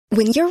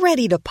When you're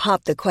ready to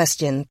pop the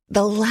question,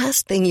 the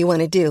last thing you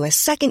want to do is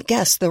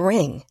second-guess the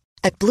ring.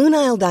 At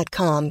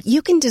BlueNile.com,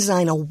 you can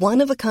design a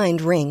one-of-a-kind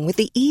ring with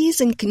the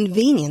ease and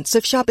convenience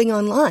of shopping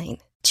online.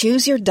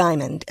 Choose your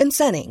diamond and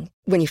setting.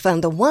 When you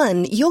find the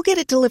one, you'll get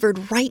it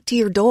delivered right to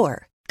your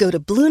door. Go to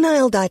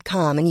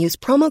BlueNile.com and use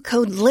promo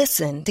code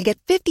LISTEN to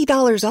get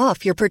 $50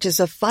 off your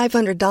purchase of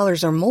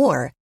 $500 or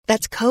more.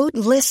 That's code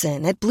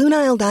LISTEN at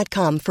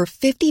BlueNile.com for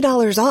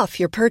 $50 off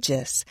your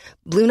purchase.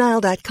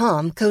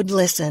 BlueNile.com, code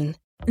LISTEN.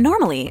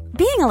 Normally,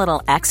 being a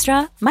little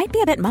extra might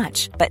be a bit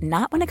much, but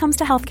not when it comes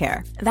to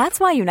healthcare. That's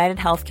why United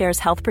Healthcare's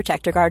Health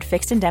Protector Guard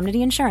fixed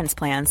indemnity insurance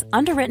plans,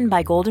 underwritten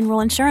by Golden Rule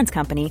Insurance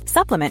Company,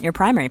 supplement your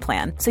primary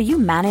plan so you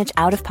manage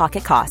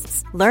out-of-pocket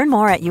costs. Learn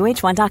more at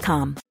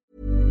uh1.com.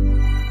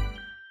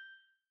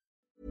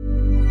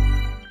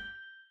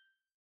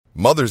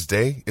 Mother's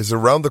Day is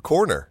around the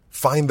corner.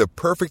 Find the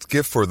perfect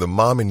gift for the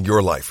mom in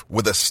your life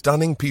with a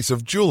stunning piece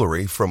of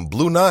jewelry from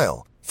Blue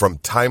Nile. From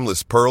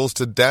timeless pearls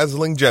to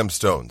dazzling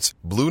gemstones,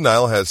 Blue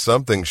Nile has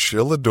something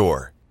she'll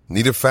adore.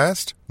 Need it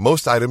fast?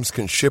 Most items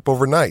can ship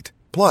overnight.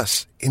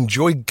 Plus,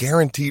 enjoy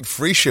guaranteed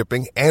free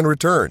shipping and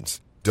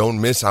returns. Don't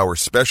miss our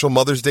special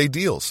Mother's Day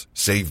deals.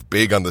 Save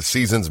big on the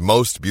season's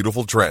most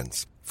beautiful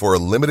trends. For a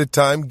limited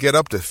time, get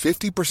up to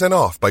 50%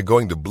 off by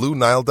going to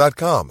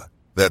BlueNile.com.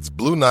 That's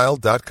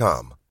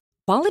BlueNile.com.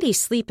 Quality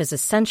sleep is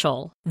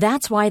essential.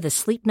 That's why the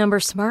Sleep Number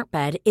Smart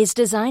Bed is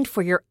designed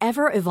for your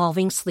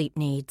ever-evolving sleep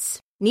needs.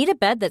 Need a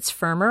bed that's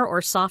firmer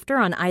or softer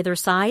on either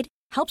side?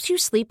 Helps you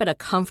sleep at a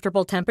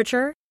comfortable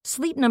temperature?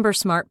 Sleep Number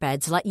Smart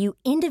Beds let you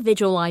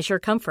individualize your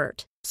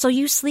comfort, so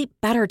you sleep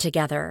better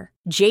together.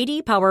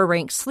 J.D. Power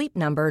ranks Sleep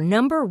Number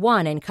number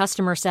 1 in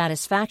customer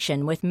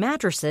satisfaction with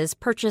mattresses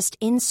purchased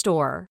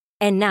in-store.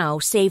 And now,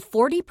 save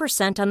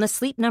 40% on the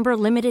Sleep Number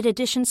Limited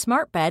Edition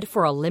Smart Bed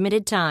for a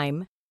limited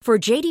time. For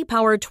J.D.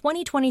 Power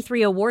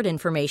 2023 award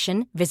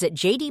information, visit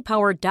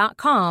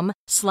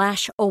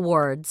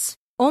jdpower.com/awards.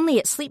 Only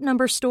at Sleep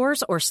Number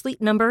stores or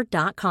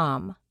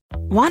sleepnumber.com.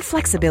 Want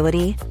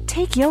flexibility?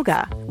 Take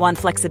yoga. Want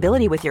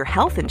flexibility with your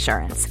health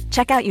insurance?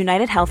 Check out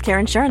United Healthcare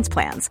Insurance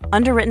Plans.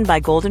 Underwritten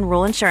by Golden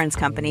Rule Insurance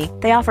Company,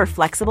 they offer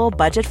flexible,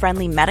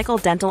 budget-friendly medical,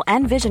 dental,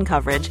 and vision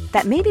coverage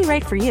that may be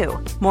right for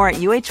you. More at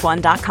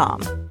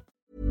uh1.com.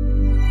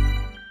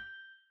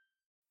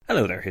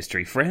 Hello there,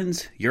 history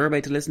friends. You're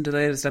about to listen to the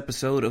latest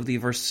episode of the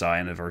Versailles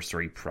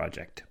Anniversary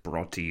Project,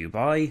 brought to you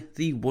by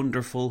the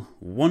wonderful,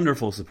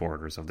 wonderful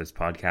supporters of this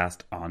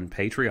podcast on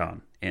Patreon.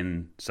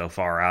 In so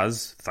far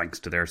as, thanks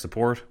to their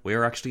support, we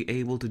are actually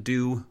able to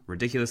do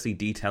ridiculously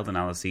detailed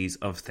analyses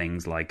of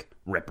things like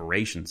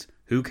reparations.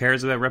 Who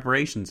cares about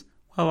reparations?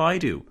 Well, I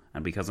do.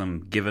 And because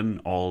I'm given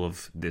all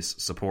of this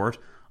support,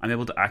 I'm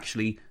able to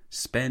actually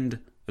spend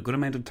a good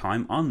amount of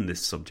time on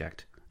this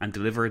subject and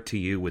deliver it to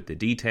you with the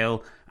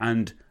detail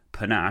and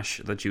panache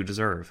that you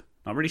deserve.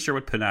 Not really sure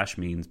what panache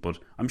means, but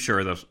I'm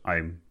sure that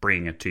I'm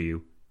bringing it to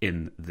you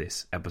in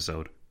this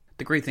episode.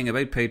 The great thing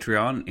about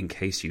Patreon, in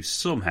case you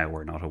somehow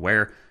were not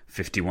aware,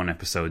 51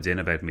 episodes in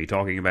about me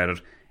talking about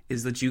it,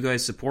 is that you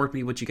guys support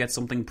me, but you get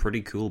something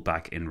pretty cool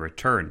back in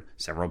return.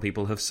 Several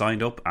people have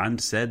signed up and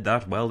said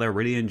that, well, they're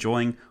really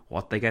enjoying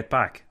what they get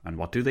back. And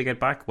what do they get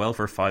back? Well,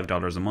 for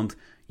 $5 a month,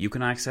 you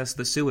can access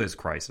The Suez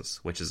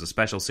Crisis, which is a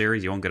special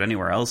series you won't get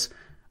anywhere else,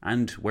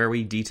 and where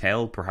we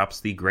detail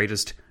perhaps the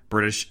greatest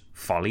British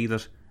folly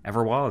that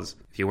ever was.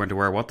 If you weren't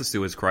aware what the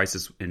Suez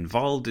Crisis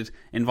involved, it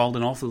involved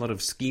an awful lot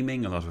of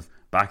scheming, a lot of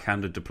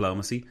backhanded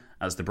diplomacy,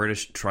 as the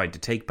British tried to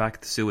take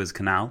back the Suez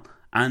Canal,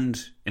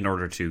 and in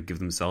order to give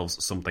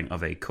themselves something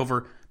of a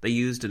cover, they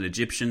used an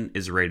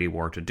Egyptian-Israeli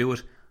war to do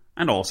it,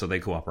 and also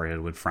they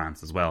cooperated with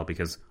France as well,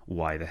 because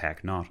why the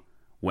heck not?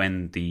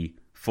 When the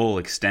full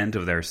extent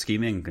of their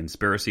scheming and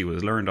conspiracy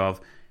was learned of,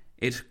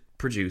 it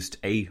produced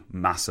a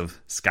massive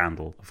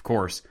scandal, of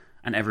course,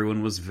 and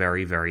everyone was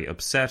very, very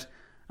upset,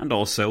 and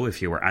also,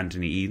 if you were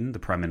Anthony Eden, the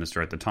Prime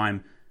Minister at the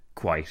time,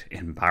 quite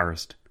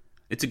embarrassed.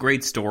 It's a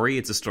great story,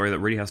 it's a story that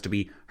really has to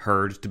be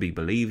heard to be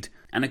believed,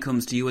 and it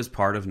comes to you as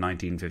part of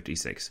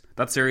 1956.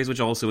 That series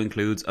which also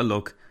includes a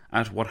look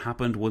at what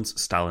happened once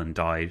Stalin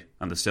died,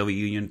 and the Soviet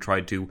Union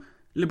tried to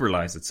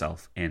liberalise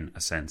itself, in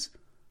a sense.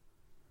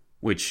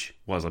 Which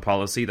was a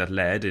policy that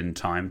led, in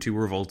time, to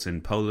revolts in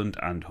Poland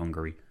and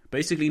Hungary.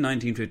 Basically,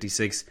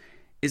 1956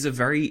 is a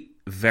very,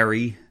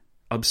 very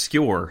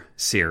obscure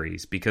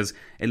series because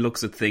it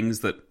looks at things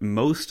that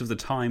most of the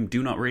time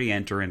do not really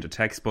enter into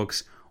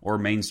textbooks or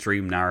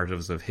mainstream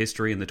narratives of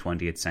history in the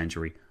 20th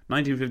century.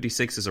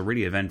 1956 is a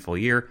really eventful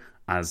year,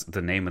 as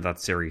the name of that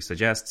series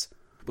suggests,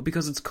 but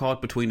because it's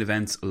caught between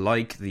events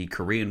like the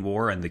Korean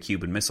War and the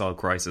Cuban Missile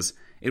Crisis,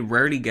 it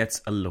rarely gets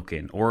a look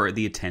in or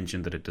the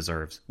attention that it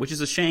deserves, which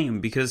is a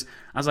shame because,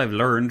 as I've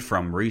learned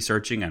from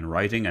researching and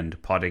writing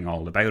and podding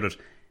all about it,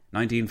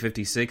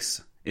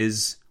 1956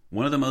 is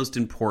one of the most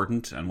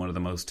important and one of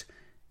the most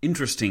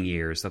interesting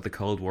years that the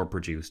Cold War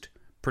produced,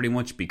 pretty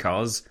much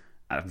because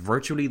at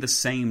virtually the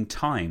same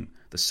time,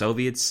 the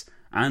Soviets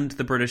and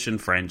the British and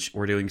French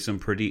were doing some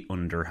pretty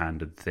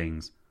underhanded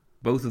things.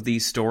 Both of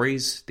these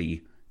stories,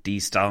 the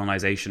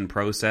de-Stalinization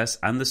process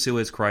and the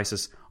Suez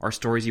Crisis are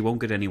stories you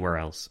won't get anywhere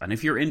else. And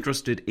if you're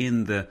interested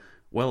in the,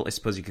 well, I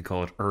suppose you could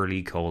call it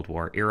early Cold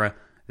War era,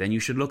 then you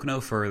should look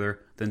no further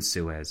than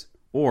Suez,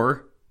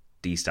 or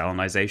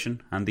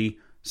de-Stalinization and the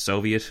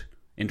Soviet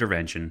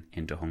intervention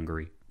into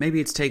Hungary. Maybe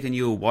it's taken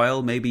you a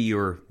while, maybe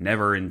you're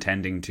never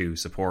intending to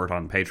support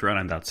on Patreon,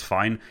 and that's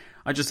fine.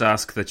 I just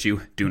ask that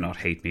you do not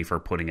hate me for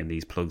putting in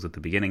these plugs at the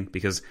beginning,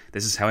 because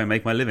this is how I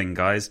make my living,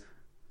 guys.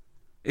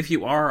 If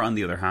you are, on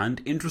the other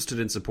hand, interested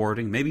in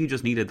supporting, maybe you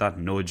just needed that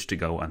nudge to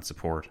go and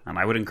support, and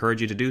I would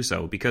encourage you to do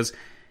so, because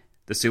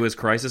the Suez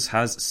Crisis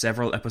has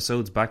several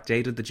episodes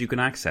backdated that you can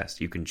access.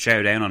 You can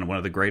chow down on one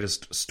of the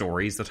greatest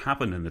stories that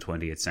happened in the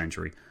 20th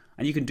century,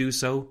 and you can do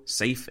so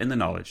safe in the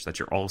knowledge that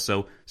you're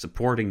also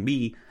supporting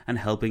me and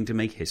helping to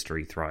make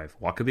history thrive.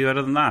 What could be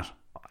better than that?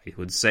 I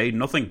would say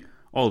nothing,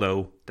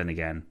 although, then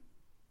again,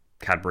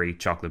 Cadbury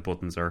chocolate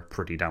buttons are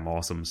pretty damn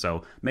awesome,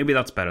 so maybe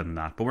that's better than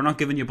that. But we're not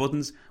giving you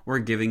buttons, we're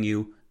giving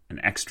you an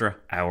extra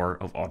hour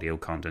of audio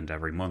content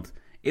every month.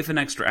 If an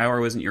extra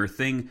hour isn't your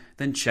thing,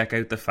 then check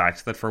out the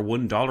fact that for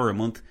 $1 a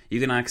month, you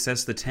can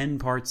access the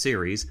 10-part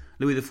series,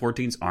 Louis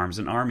XIV's Arms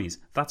and Armies.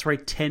 That's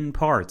right, 10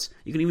 parts.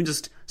 You can even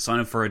just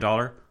sign up for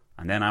 $1,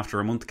 and then after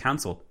a month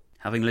cancel,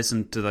 having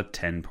listened to the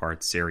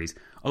 10-part series.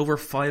 Over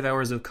 5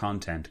 hours of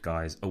content,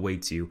 guys,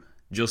 awaits you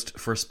just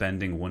for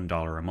spending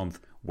 $1 a month.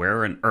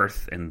 Where on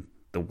earth in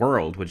the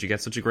world would you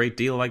get such a great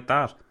deal like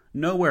that?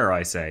 Nowhere,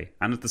 I say.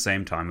 And at the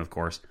same time, of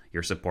course,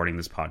 you're supporting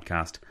this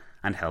podcast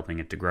and helping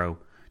it to grow.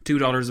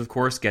 $2, of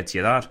course, gets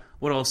you that,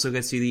 but also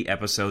gets you the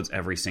episodes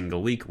every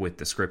single week with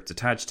the scripts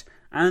attached,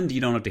 and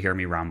you don't have to hear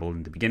me ramble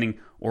in the beginning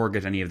or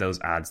get any of those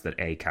ads that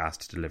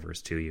Acast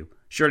delivers to you.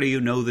 Surely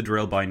you know the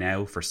drill by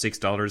now. For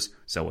 $6,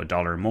 so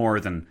 $1 more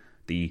than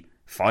the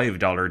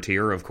 $5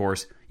 tier, of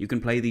course, you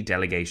can play the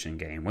delegation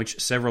game, which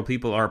several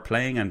people are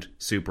playing and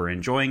super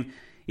enjoying.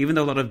 Even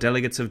though a lot of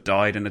delegates have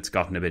died and it's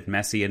gotten a bit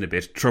messy and a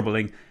bit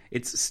troubling,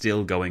 it's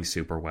still going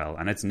super well,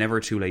 and it's never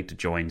too late to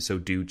join, so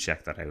do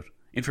check that out.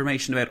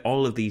 Information about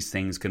all of these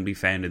things can be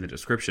found in the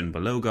description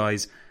below,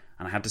 guys,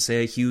 and I have to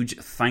say a huge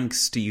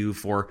thanks to you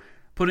for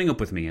putting up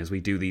with me as we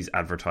do these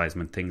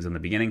advertisement things in the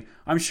beginning.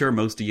 I'm sure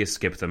most of you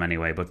skip them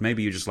anyway, but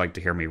maybe you just like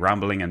to hear me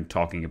rambling and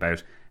talking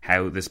about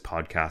how this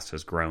podcast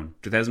has grown.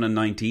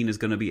 2019 is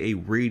going to be a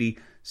really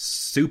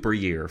super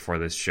year for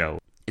this show.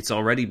 It's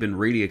already been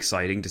really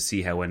exciting to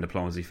see how When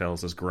Diplomacy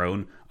Fails has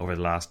grown over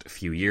the last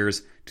few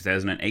years.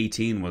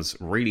 2018 was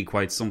really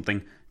quite something.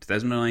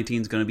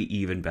 2019 is going to be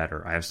even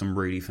better. I have some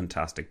really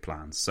fantastic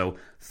plans. So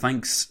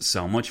thanks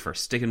so much for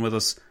sticking with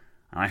us,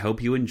 and I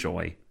hope you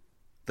enjoy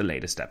the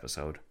latest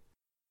episode.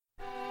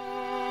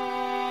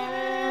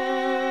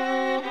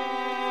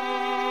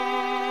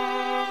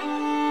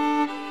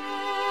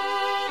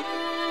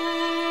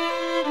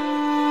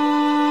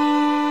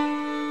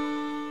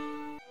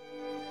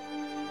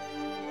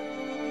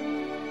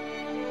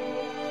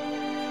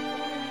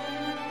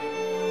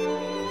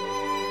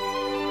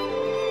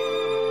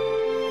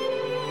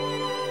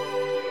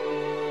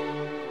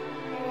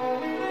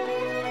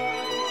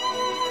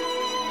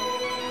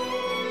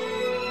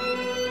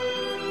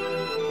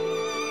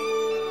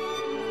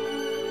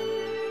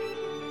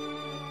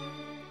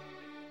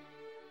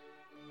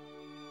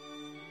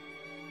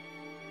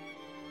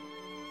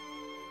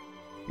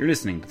 You're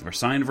listening to the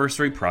Versailles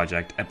Anniversary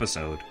Project,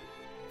 episode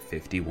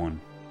 51.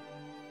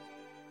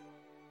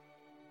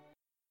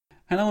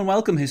 Hello and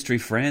welcome, history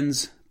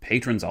friends,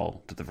 patrons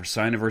all, to the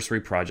Versailles Anniversary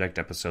Project,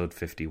 episode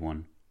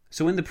 51.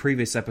 So in the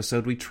previous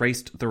episode, we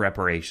traced the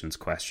reparations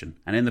question,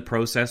 and in the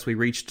process, we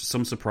reached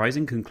some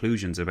surprising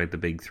conclusions about the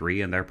Big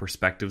Three and their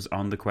perspectives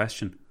on the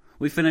question.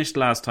 We finished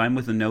last time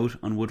with a note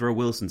on Woodrow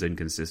Wilson's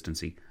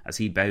inconsistency, as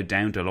he bowed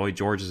down to Lloyd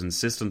George's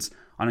insistence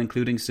on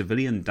including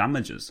civilian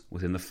damages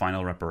within the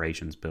final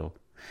reparations bill.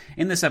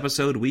 In this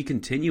episode, we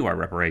continue our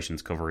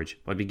reparations coverage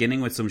by beginning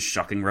with some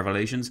shocking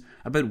revelations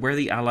about where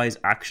the Allies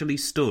actually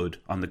stood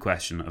on the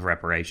question of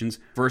reparations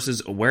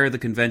versus where the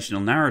conventional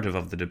narrative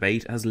of the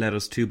debate has led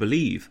us to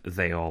believe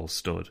they all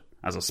stood.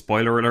 As a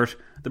spoiler alert,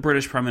 the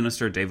British Prime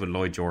Minister David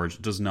Lloyd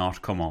George does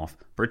not come off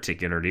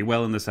particularly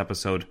well in this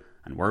episode,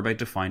 and we're about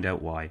to find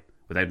out why.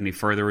 Without any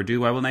further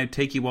ado, I will now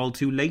take you all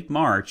to late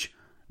March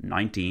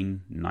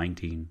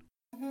 1919.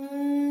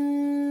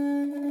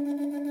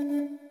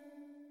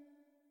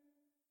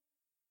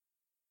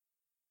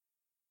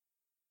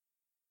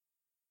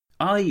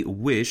 I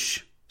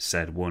wish,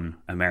 said one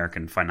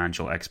American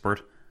financial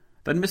expert,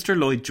 that Mr.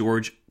 Lloyd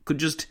George could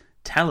just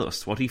tell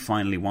us what he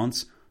finally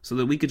wants so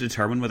that we could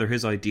determine whether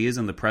his ideas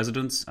and the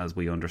President's, as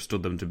we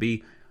understood them to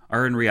be,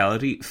 are in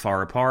reality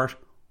far apart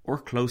or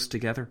close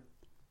together.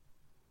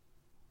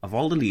 Of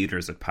all the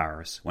leaders at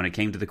Paris, when it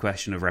came to the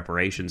question of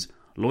reparations,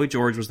 Lloyd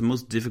George was the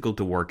most difficult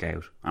to work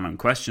out, and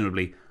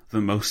unquestionably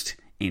the most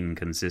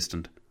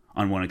inconsistent.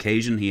 On one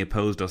occasion, he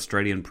opposed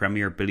Australian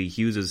Premier Billy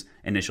Hughes's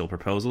initial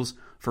proposals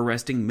for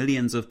wresting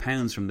millions of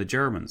pounds from the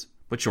Germans,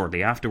 but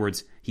shortly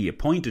afterwards, he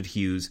appointed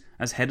Hughes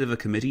as head of a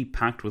committee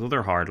packed with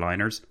other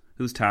hardliners,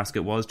 whose task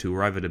it was to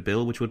arrive at a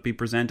bill which would be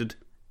presented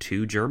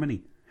to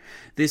Germany.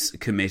 This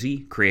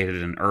committee,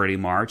 created in early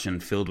March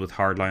and filled with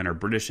hardliner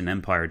British and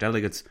Empire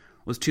delegates,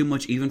 was too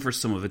much even for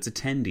some of its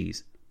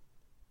attendees.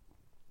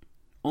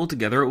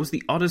 "Altogether, it was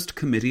the oddest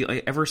committee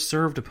I ever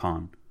served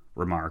upon,"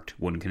 remarked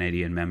one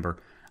Canadian member,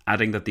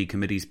 adding that the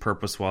committee's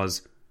purpose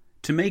was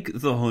to make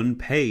the Hun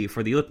pay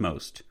for the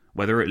utmost,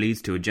 whether it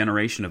leads to a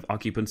generation of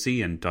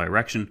occupancy and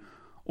direction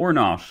or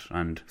not,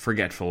 and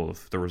forgetful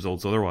of the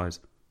results otherwise.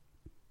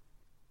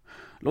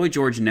 Lloyd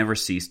George never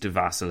ceased to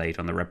vacillate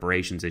on the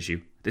reparations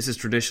issue. This has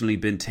traditionally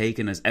been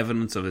taken as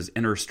evidence of his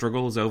inner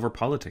struggles over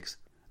politics.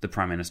 The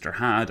Prime Minister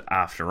had,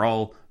 after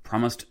all,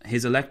 promised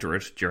his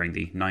electorate during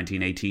the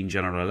 1918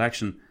 general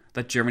election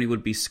that Germany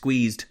would be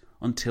squeezed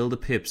until the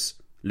pips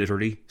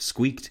literally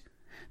squeaked.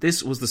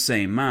 This was the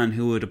same man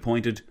who had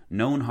appointed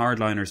known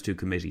hardliners to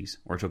committees,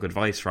 or took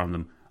advice from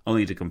them,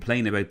 only to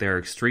complain about their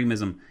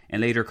extremism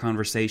in later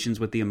conversations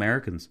with the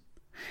Americans.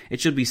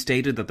 It should be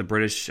stated that the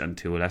British, and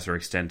to a lesser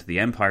extent the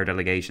Empire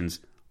delegations,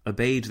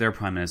 obeyed their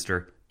Prime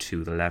Minister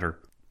to the letter.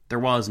 There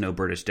was no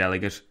British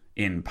delegate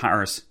in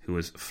Paris who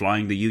was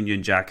flying the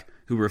Union Jack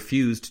who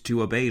refused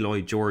to obey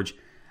Lloyd George,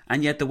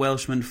 and yet the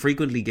Welshman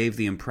frequently gave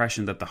the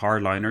impression that the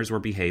hardliners were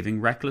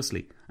behaving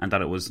recklessly, and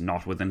that it was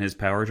not within his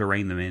power to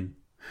rein them in.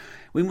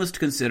 We must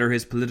consider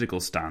his political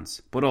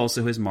stance, but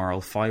also his moral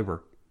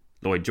fibre.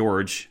 Lloyd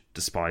George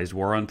despised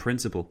war on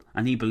principle,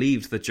 and he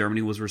believed that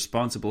Germany was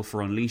responsible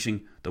for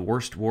unleashing the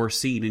worst war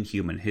seen in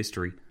human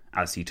history,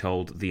 as he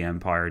told the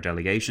Empire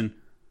delegation.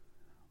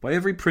 "By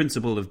every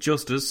principle of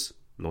justice,"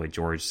 Lloyd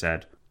George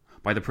said,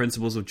 "by the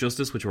principles of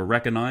justice which were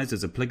recognised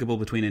as applicable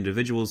between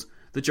individuals,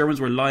 the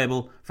Germans were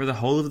liable for the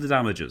whole of the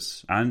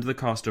damages and the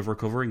cost of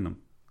recovering them."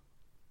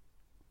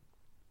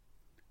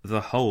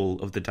 The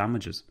whole of the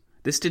damages.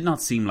 This did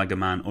not seem like a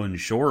man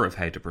unsure of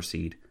how to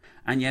proceed,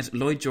 and yet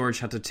Lloyd George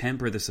had to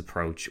temper this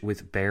approach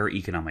with bare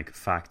economic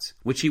facts,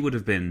 which he would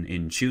have been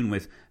in tune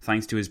with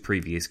thanks to his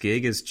previous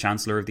gig as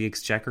Chancellor of the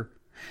Exchequer.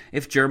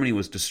 If Germany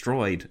was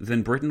destroyed,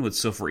 then Britain would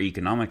suffer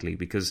economically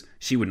because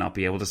she would not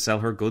be able to sell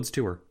her goods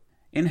to her.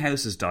 In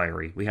House's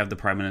diary, we have the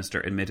Prime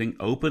Minister admitting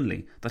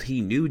openly that he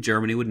knew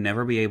Germany would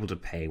never be able to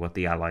pay what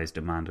the Allies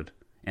demanded.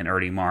 In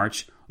early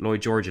March,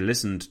 Lloyd George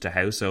listened to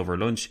House over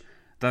lunch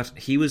that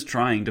he was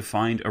trying to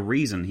find a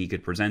reason he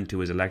could present to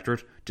his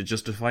electorate to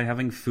justify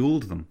having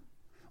fooled them.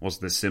 Was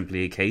this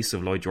simply a case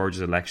of Lloyd George's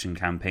election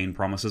campaign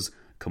promises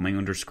coming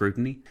under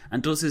scrutiny?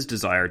 And does his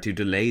desire to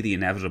delay the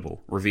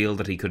inevitable reveal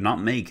that he could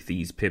not make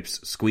these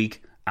pips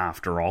squeak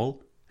after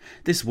all?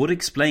 This would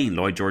explain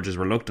Lloyd George's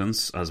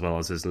reluctance, as well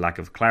as his lack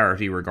of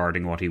clarity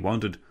regarding what he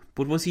wanted,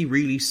 but was he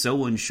really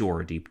so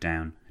unsure deep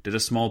down? Did a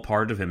small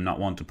part of him not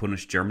want to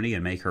punish Germany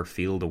and make her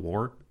feel the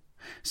war?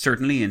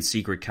 Certainly in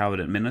secret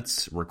cabinet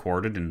minutes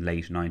recorded in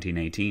late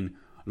 1918,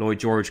 Lloyd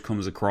George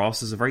comes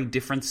across as a very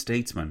different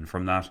statesman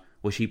from that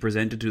which he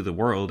presented to the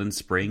world in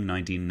spring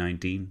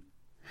 1919.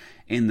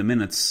 In the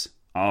minutes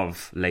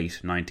of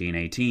late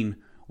 1918,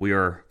 we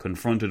are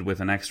confronted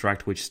with an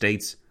extract which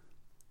states,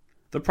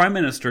 "The Prime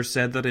Minister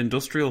said that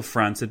industrial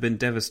France had been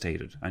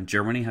devastated and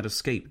Germany had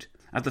escaped.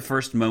 At the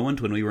first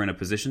moment when we were in a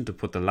position to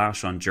put the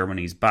lash on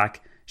Germany's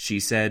back, she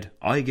said,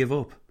 'I give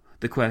up.'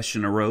 The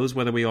question arose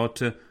whether we ought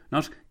to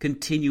not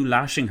continue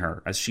lashing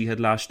her as she had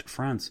lashed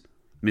France.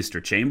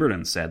 Mr.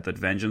 Chamberlain said that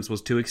vengeance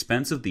was too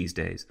expensive these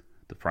days.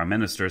 The Prime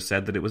Minister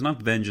said that it was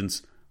not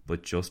vengeance,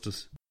 but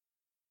justice."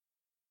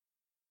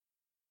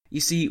 You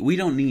see, we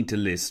don't need to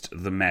list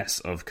the mess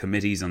of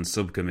committees and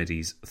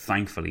subcommittees,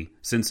 thankfully,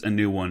 since a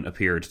new one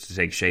appeared to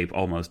take shape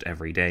almost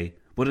every day.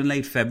 But in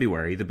late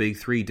February, the Big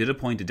Three did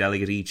appoint a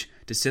delegate each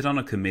to sit on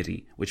a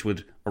committee which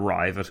would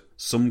arrive at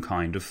some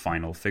kind of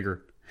final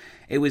figure.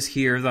 It was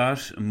here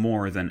that,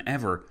 more than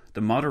ever,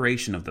 the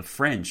moderation of the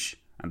French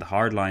and the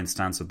hardline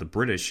stance of the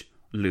British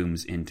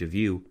looms into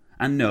view.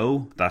 And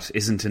no, that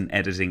isn't an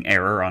editing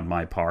error on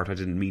my part. I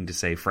didn't mean to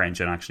say French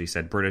and actually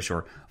said British,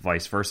 or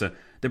vice versa.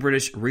 The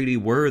British really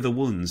were the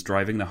ones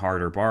driving the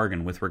harder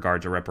bargain with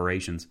regard to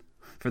reparations.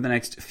 For the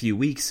next few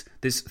weeks,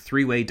 this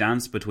three-way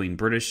dance between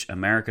British,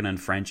 American and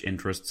French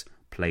interests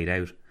played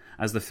out.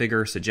 As the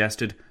figure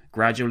suggested,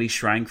 gradually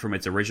shrank from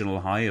its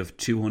original high of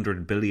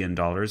 $200 billion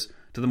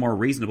to the more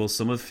reasonable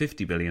sum of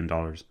 $50 billion.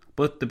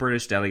 But the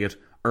British delegate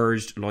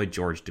urged Lloyd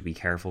George to be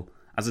careful,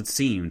 as it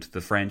seemed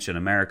the French and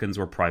Americans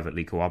were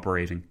privately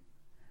cooperating.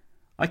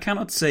 "I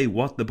cannot say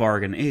what the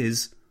bargain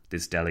is,"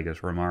 this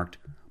delegate remarked,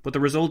 "but the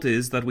result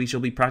is that we shall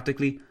be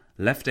practically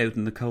left out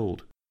in the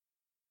cold."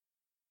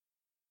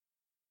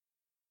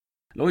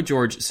 Lloyd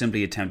George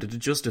simply attempted to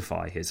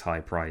justify his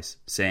high price,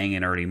 saying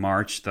in early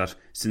March that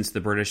since the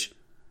British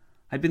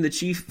had been the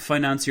chief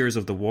financiers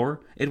of the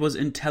war, it was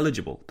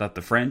intelligible that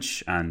the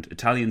French and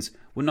Italians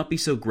would not be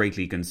so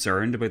greatly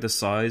concerned about the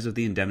size of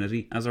the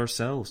indemnity as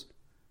ourselves.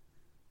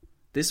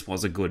 This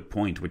was a good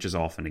point which is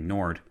often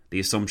ignored. The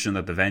assumption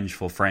that the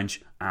vengeful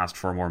French asked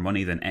for more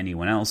money than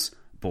anyone else,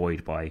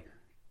 buoyed by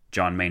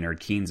John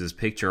Maynard Keynes's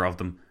picture of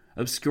them,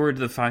 obscured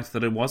the fact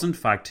that it was in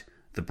fact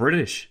the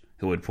British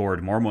who had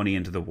poured more money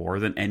into the war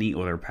than any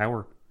other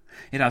power.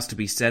 It has to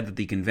be said that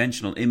the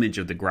conventional image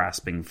of the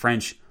grasping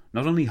French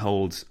not only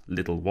holds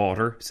little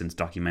water, since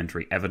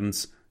documentary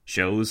evidence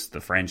shows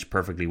the French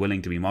perfectly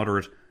willing to be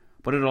moderate,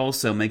 but it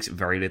also makes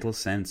very little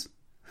sense.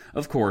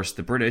 Of course,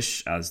 the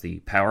British, as the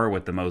power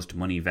with the most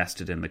money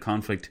vested in the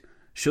conflict,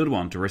 should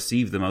want to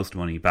receive the most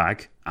money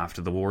back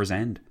after the war's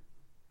end.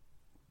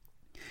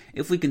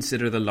 If we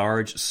consider the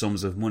large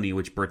sums of money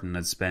which Britain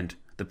had spent,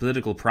 the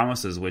political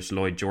promises which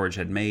Lloyd George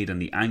had made,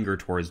 and the anger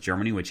towards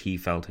Germany which he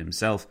felt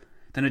himself,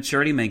 then it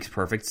surely makes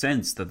perfect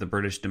sense that the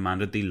British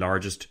demanded the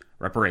largest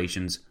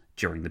reparations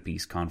during the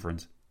peace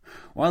conference.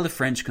 While the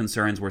French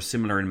concerns were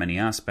similar in many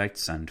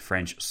aspects, and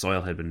French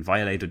soil had been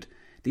violated,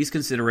 these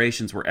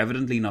considerations were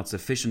evidently not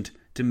sufficient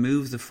to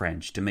move the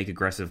French to make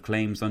aggressive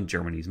claims on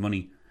Germany's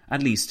money,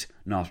 at least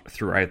not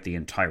throughout the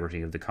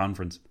entirety of the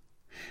conference.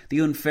 The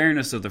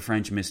unfairness of the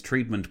French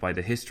mistreatment by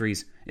the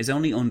histories is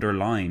only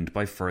underlined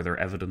by further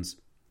evidence.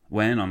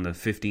 When, on the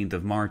 15th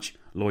of March,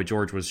 Lloyd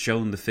George was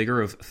shown the figure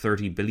of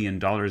 $30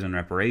 billion in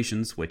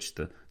reparations, which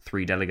the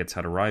 3 delegates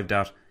had arrived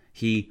at,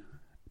 he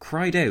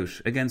cried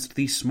out against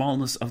the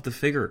smallness of the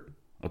figure,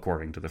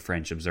 according to the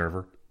French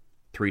Observer.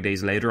 3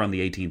 days later, on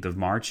the 18th of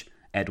March,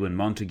 Edwin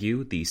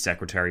Montagu, the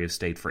Secretary of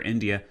State for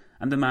India,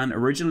 and the man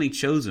originally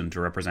chosen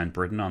to represent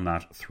Britain on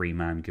that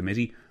 3-man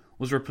committee,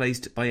 was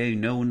replaced by a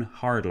known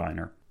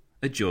hardliner,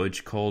 a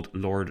judge called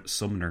Lord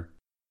Sumner.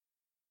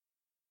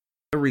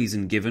 The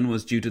reason given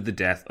was due to the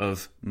death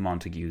of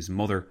Montagu's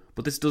mother,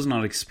 but this does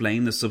not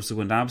explain the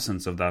subsequent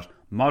absence of that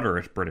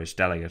moderate British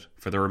delegate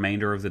for the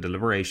remainder of the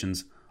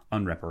deliberations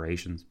on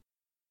reparations.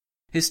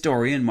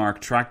 Historian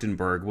Mark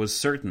Trachtenberg was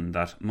certain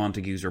that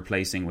Montagu's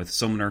replacing with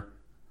Sumner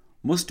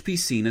must be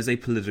seen as a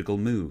political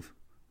move,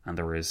 and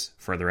there is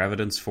further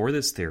evidence for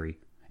this theory.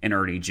 In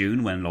early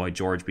June, when Lloyd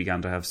George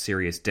began to have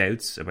serious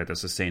doubts about the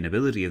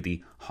sustainability of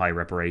the High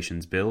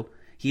Reparations Bill,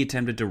 he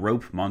attempted to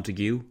rope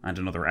Montagu and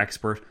another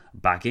expert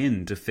back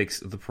in to fix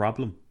the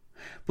problem.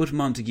 But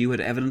Montagu had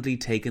evidently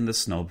taken the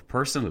snub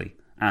personally,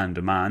 and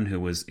a man who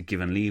was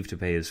given leave to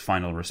pay his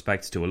final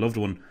respects to a loved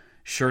one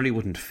surely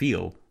wouldn't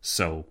feel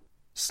so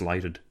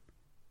slighted.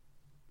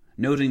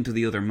 Noting to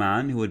the other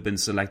man who had been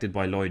selected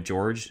by Lloyd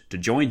George to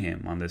join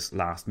him on this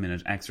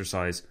last-minute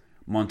exercise,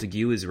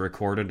 Montagu is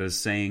recorded as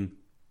saying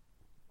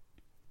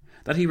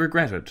that he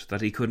regretted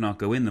that he could not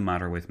go in the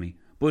matter with me,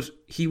 but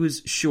he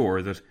was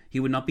sure that he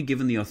would not be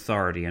given the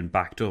authority and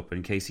backed up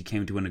in case he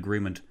came to an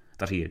agreement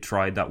that he had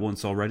tried that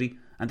once already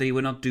and that he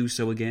would not do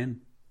so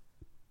again.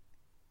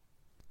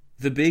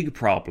 The big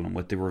problem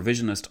with the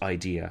revisionist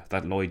idea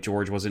that Lloyd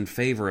George was in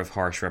favour of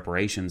harsh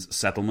reparations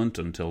settlement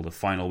until the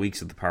final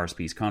weeks of the Paris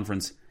Peace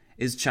Conference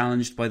is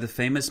challenged by the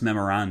famous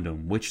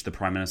memorandum which the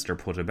Prime Minister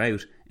put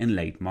about in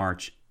late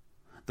March.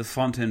 The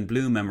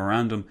Fontainebleau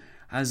Memorandum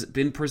has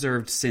been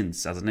preserved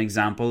since as an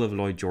example of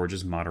Lloyd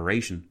George's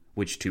moderation,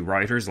 which to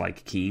writers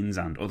like Keynes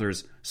and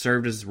others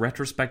served as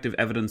retrospective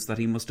evidence that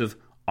he must have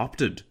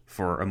opted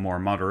for a more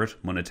moderate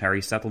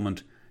monetary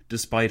settlement,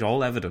 despite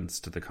all evidence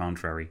to the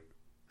contrary.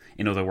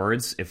 In other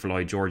words, if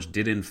Lloyd George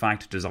did in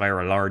fact desire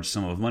a large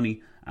sum of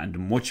money,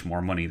 and much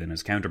more money than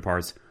his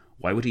counterparts,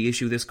 why would he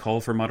issue this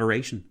call for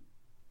moderation?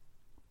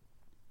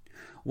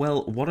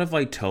 Well, what if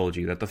I told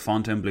you that the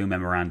Fontainebleau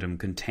Memorandum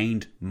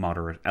contained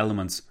moderate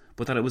elements,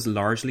 but that it was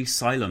largely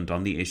silent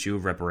on the issue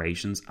of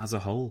reparations as a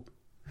whole?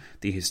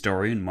 The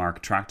historian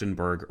Mark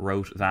Trachtenberg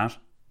wrote that,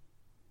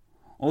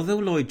 although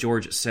Lloyd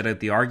George set out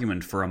the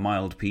argument for a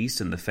mild peace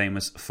in the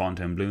famous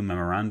Fontainebleau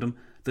Memorandum,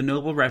 the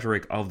noble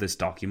rhetoric of this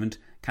document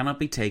cannot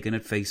be taken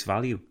at face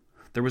value.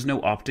 There was no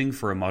opting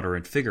for a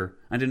moderate figure,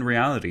 and in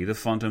reality the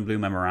Fontainebleau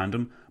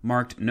Memorandum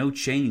marked no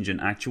change in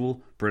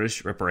actual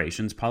British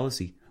reparations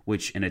policy,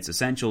 which in its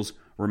essentials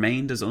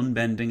remained as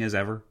unbending as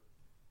ever.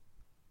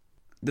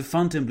 The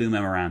Fontainebleau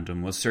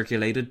Memorandum was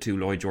circulated to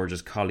Lloyd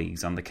George's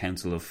colleagues on the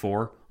Council of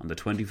Four on the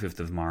 25th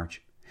of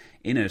March.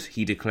 In it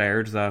he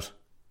declared that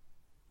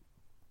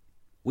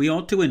we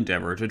ought to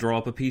endeavour to draw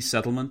up a peace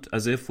settlement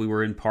as if we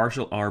were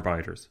impartial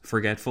arbiters,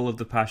 forgetful of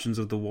the passions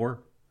of the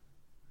war.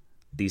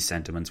 These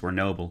sentiments were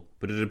noble,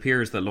 but it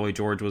appears that Lloyd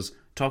George was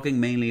talking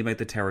mainly about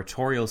the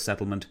territorial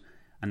settlement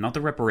and not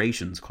the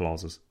reparations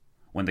clauses.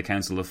 When the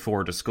Council of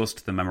Four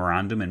discussed the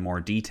memorandum in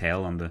more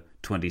detail on the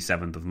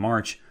 27th of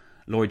March,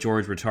 Lloyd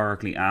George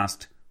rhetorically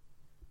asked,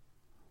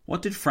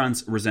 what did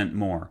France resent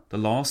more, the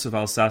loss of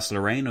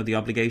Alsace-Lorraine or the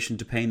obligation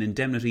to pay an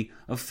indemnity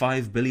of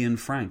 5 billion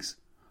francs?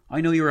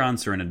 I know your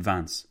answer in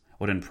advance.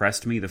 What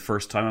impressed me the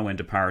first time I went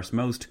to Paris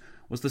most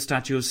was the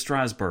statue of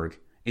Strasbourg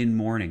in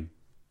mourning.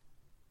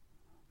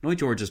 Lloyd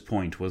George's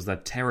point was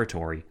that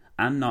territory,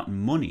 and not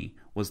money,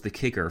 was the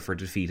kicker for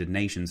defeated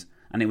nations,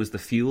 and it was the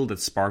fuel that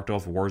sparked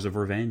off wars of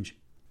revenge.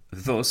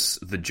 Thus,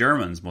 the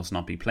Germans must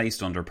not be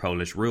placed under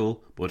Polish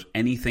rule, but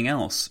anything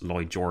else,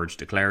 Lloyd George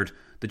declared,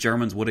 the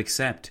Germans would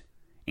accept,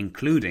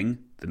 including,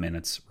 the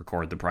minutes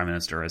record the Prime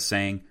Minister as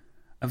saying,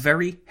 a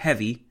very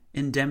heavy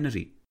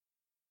indemnity.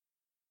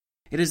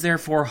 It is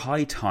therefore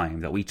high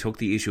time that we took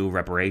the issue of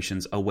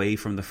reparations away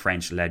from the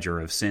French ledger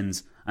of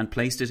sins and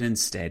placed it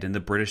instead in the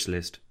British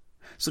list.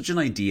 Such an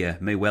idea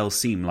may well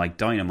seem like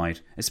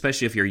dynamite,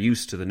 especially if you're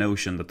used to the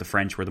notion that the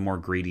French were the more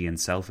greedy and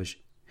selfish.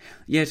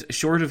 Yet,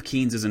 short of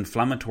Keynes's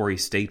inflammatory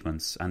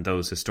statements and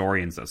those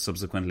historians that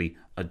subsequently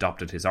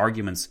adopted his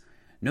arguments,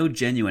 no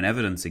genuine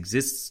evidence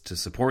exists to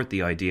support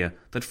the idea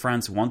that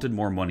France wanted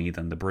more money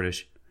than the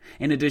British.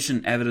 In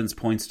addition, evidence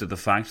points to the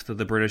fact that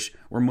the British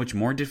were much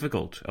more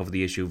difficult over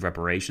the issue of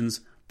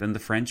reparations than the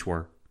French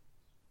were.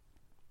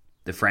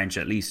 The French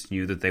at least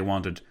knew that they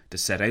wanted to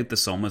set out the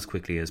sum as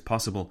quickly as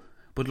possible,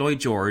 but Lloyd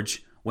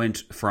George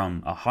went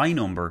from a high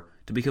number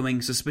to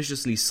becoming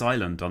suspiciously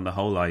silent on the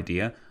whole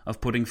idea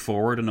of putting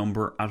forward a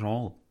number at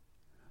all.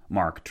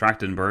 Mark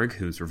Trachtenberg,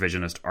 whose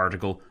revisionist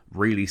article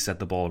really set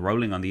the ball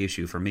rolling on the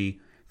issue for me,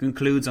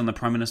 concludes on the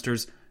Prime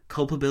Minister's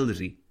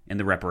culpability in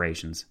the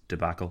reparations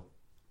debacle.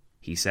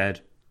 He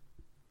said,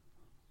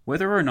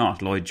 "Whether or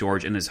not Lloyd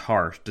George in his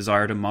heart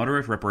desired a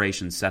moderate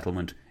reparations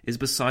settlement is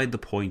beside the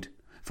point.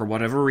 For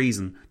whatever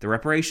reason, the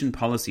reparation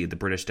policy of the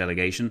British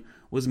delegation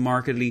was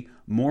markedly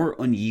more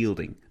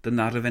unyielding than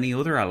that of any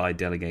other Allied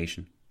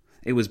delegation.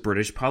 It was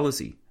British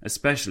policy,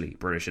 especially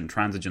British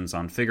intransigence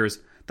on figures,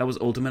 that was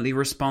ultimately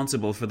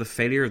responsible for the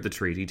failure of the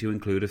treaty to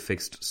include a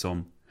fixed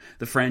sum.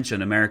 The French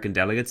and American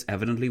delegates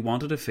evidently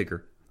wanted a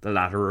figure. The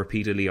latter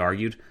repeatedly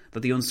argued that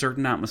the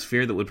uncertain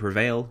atmosphere that would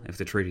prevail if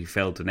the treaty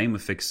failed to name a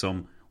fixed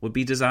sum would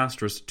be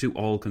disastrous to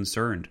all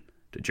concerned,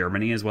 to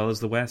Germany as well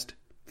as the West.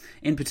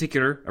 In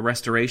particular, a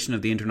restoration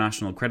of the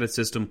international credit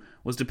system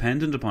was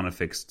dependent upon a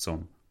fixed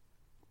sum.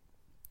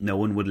 No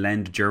one would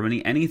lend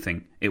Germany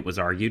anything, it was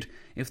argued,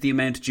 if the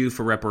amount due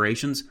for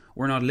reparations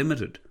were not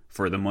limited,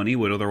 for the money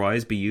would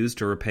otherwise be used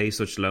to repay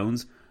such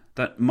loans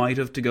that might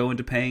have to go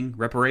into paying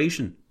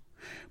reparation.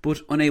 But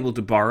unable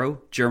to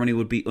borrow, Germany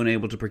would be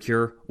unable to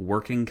procure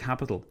working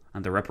capital,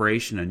 and the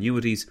reparation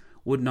annuities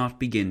would not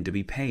begin to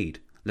be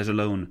paid, let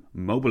alone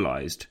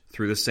mobilised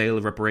through the sale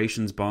of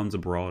reparations bonds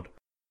abroad.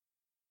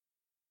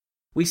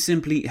 We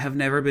simply have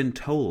never been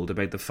told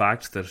about the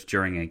fact that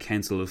during a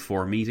Council of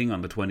Four meeting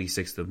on the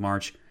 26th of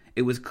March,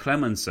 it was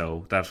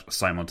Clemenceau that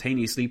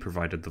simultaneously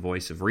provided the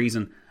voice of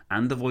reason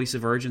and the voice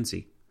of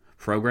urgency.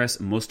 Progress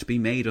must be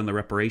made on the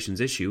reparations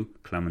issue,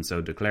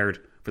 Clemenceau declared,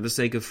 for the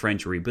sake of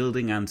French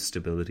rebuilding and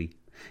stability.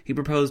 He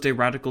proposed a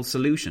radical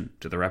solution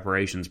to the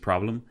reparations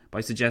problem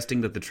by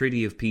suggesting that the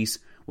Treaty of Peace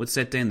would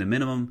set down the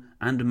minimum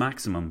and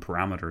maximum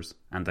parameters,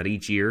 and that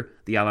each year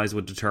the Allies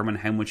would determine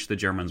how much the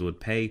Germans would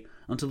pay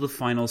until the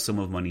final sum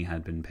of money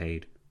had been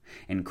paid.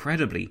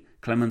 Incredibly,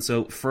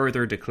 Clemenceau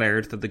further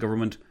declared that the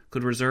government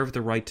could reserve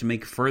the right to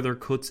make further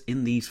cuts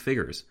in these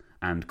figures,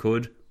 and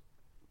could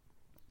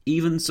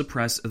even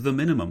suppress the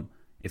minimum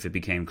if it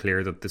became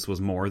clear that this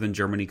was more than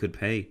Germany could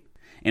pay.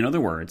 In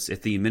other words,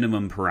 if the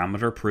minimum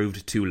parameter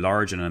proved too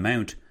large an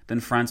amount, then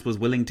France was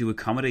willing to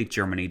accommodate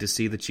Germany to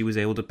see that she was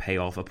able to pay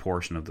off a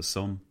portion of the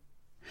sum.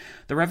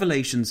 The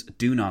revelations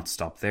do not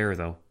stop there,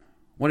 though.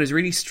 What is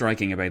really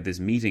striking about this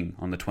meeting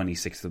on the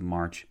 26th of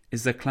March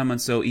is that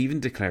Clemenceau even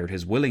declared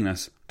his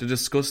willingness to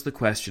discuss the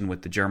question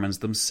with the Germans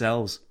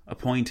themselves, a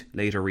point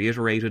later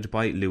reiterated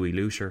by Louis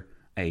Luchar,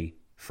 a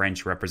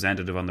French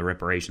representative on the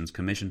Reparations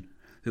Commission,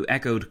 who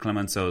echoed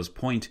Clemenceau's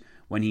point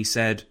when he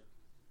said,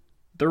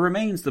 "There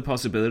remains the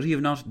possibility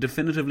of not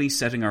definitively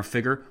setting our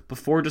figure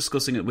before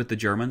discussing it with the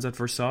Germans at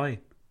Versailles."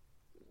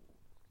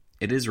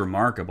 It is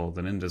remarkable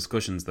that in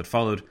discussions that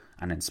followed,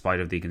 and in spite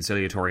of the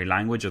conciliatory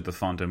language of the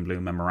Fontainebleau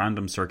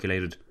memorandum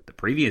circulated the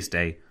previous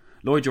day,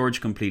 Lloyd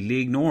George completely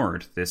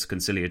ignored this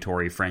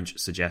conciliatory French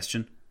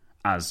suggestion.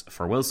 As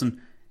for Wilson,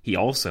 he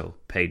also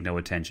paid no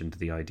attention to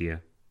the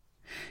idea.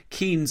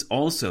 Keynes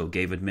also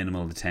gave it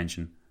minimal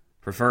attention,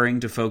 preferring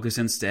to focus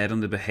instead on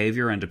the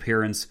behaviour and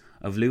appearance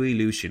of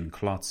Louis-Lucien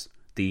Clottes,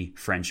 the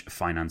French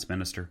finance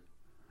minister.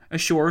 A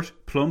short,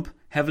 plump,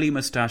 heavily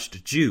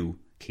moustached Jew,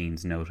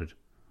 Keynes noted.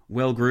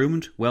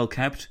 Well-groomed,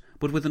 well-kept,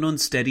 but with an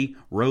unsteady,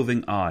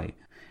 roving eye,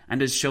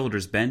 and his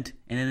shoulders bent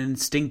in an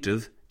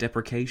instinctive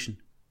deprecation.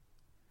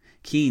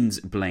 Keynes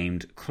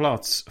blamed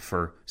Clottes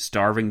for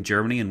starving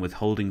Germany and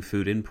withholding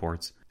food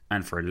imports,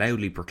 and for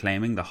loudly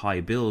proclaiming the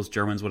high bills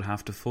Germans would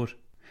have to foot.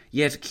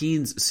 Yet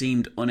Keynes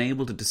seemed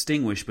unable to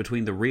distinguish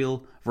between the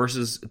real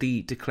versus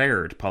the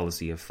declared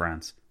policy of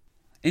France.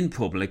 In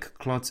public,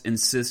 Clottes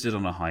insisted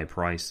on a high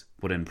price,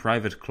 but in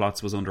private,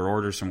 Clottes was under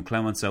orders from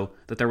Clemenceau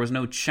that there was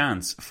no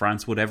chance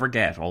France would ever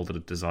get all that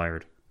it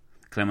desired.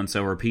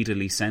 Clemenceau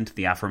repeatedly sent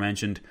the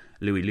aforementioned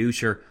Louis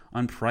Luchar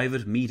on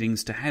private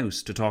meetings to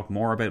House to talk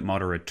more about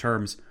moderate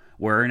terms,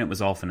 wherein it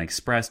was often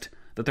expressed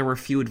that there were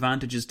few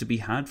advantages to be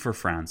had for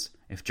France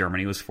if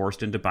Germany was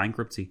forced into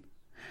bankruptcy.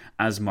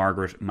 As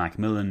Margaret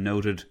Macmillan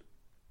noted,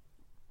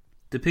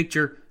 "The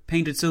picture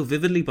painted so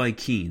vividly by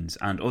Keynes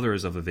and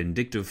others of a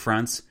vindictive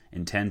France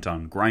intent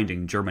on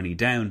grinding Germany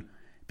down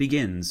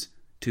begins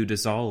to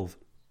dissolve."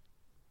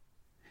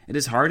 It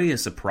is hardly a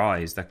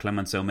surprise that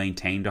Clemenceau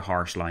maintained a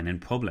harsh line in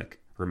public.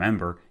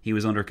 Remember, he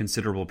was under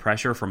considerable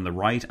pressure from the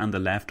right and the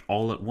left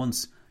all at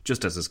once,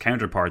 just as his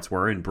counterparts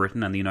were in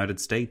Britain and the United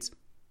States.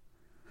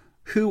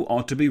 "Who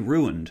ought to be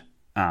ruined?"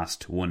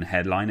 asked one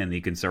headline in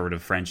the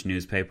conservative French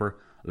newspaper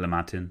Le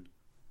Matin.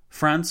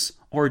 "France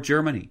or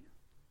Germany?"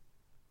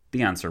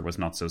 The answer was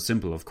not so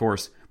simple, of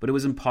course, but it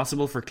was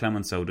impossible for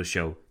Clemenceau to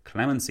show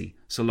clemency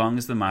so long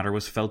as the matter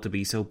was felt to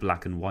be so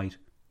black and white.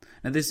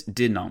 Now, this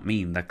did not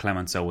mean that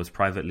Clemenceau was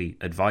privately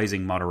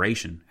advising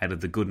moderation out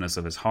of the goodness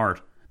of his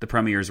heart. The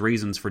Premier's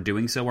reasons for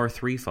doing so are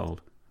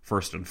threefold.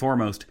 First and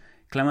foremost,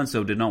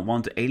 Clemenceau did not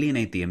want to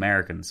alienate the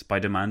Americans by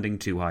demanding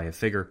too high a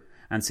figure,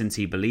 and since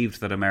he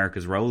believed that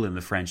America's role in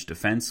the French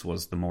defence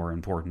was the more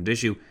important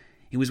issue,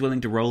 he was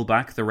willing to roll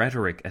back the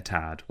rhetoric a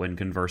tad when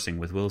conversing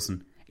with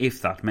Wilson,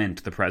 if that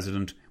meant the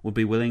President would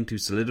be willing to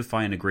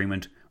solidify an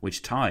agreement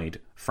which tied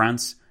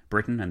France,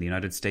 Britain and the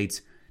United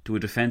States to a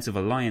defensive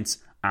alliance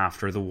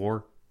after the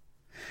war.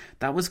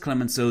 That was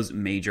Clemenceau's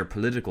major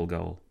political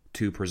goal,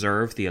 to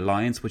preserve the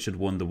alliance which had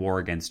won the war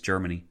against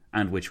Germany,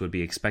 and which would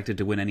be expected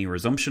to win any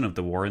resumption of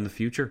the war in the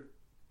future.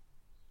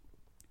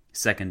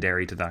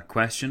 Secondary to that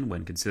question,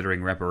 when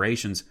considering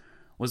reparations,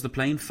 was the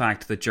plain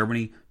fact that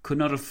Germany could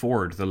not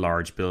afford the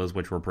large bills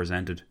which were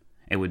presented.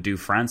 It would do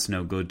France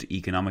no good to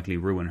economically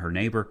ruin her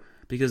neighbour,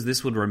 because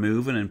this would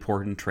remove an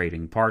important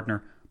trading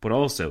partner, but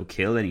also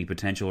kill any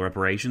potential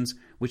reparations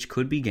which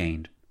could be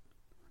gained.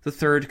 The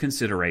third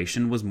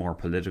consideration was more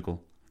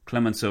political.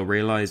 Clemenceau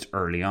realised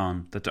early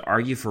on that to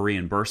argue for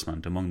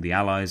reimbursement among the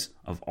Allies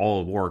of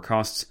all war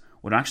costs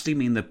would actually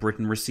mean that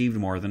Britain received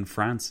more than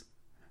France.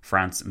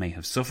 France may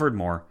have suffered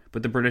more,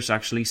 but the British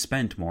actually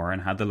spent more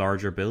and had the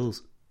larger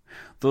bills.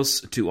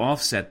 Thus, to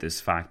offset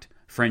this fact,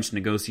 French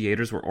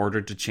negotiators were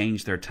ordered to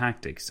change their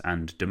tactics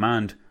and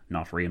demand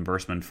not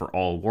reimbursement for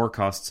all war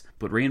costs,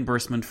 but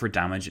reimbursement for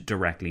damage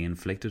directly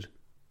inflicted.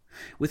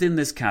 Within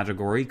this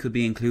category could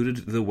be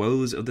included the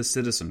woes of the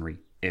citizenry,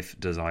 if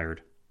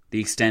desired.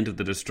 The extent of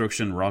the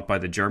destruction wrought by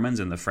the Germans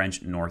in the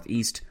French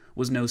northeast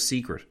was no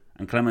secret,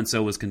 and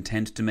Clemenceau was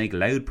content to make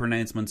loud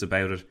pronouncements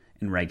about it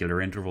in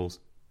regular intervals.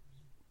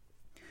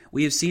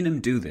 We have seen him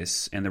do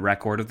this in the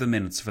record of the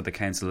minutes for the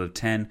Council of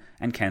 10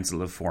 and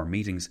Council of 4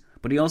 meetings,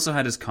 but he also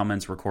had his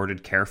comments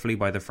recorded carefully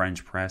by the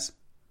French press.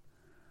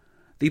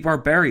 "The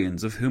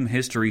barbarians of whom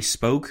history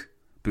spoke,"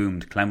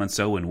 boomed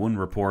Clemenceau in one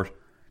report,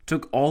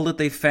 "took all that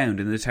they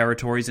found in the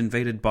territories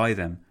invaded by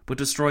them, but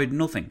destroyed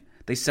nothing.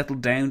 They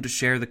settled down to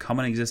share the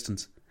common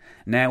existence.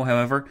 Now,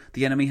 however,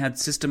 the enemy had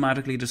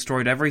systematically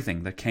destroyed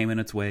everything that came in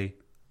its way."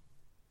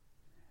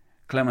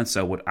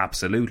 Clemenceau would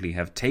absolutely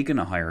have taken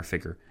a higher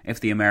figure if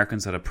the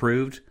Americans had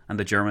approved and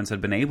the Germans had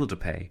been able to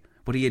pay,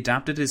 but he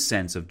adapted his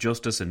sense of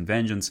justice and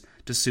vengeance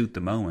to suit the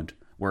moment,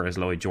 whereas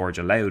Lloyd George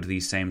allowed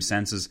these same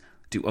senses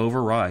to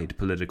override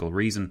political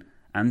reason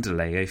and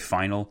delay a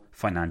final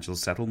financial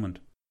settlement.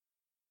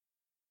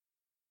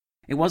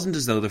 It wasn't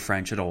as though the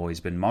French had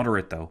always been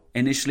moderate, though.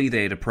 Initially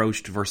they had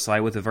approached Versailles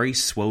with a very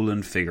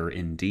swollen figure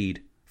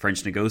indeed.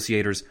 French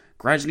negotiators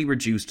gradually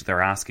reduced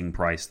their asking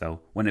price,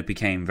 though, when it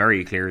became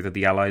very clear that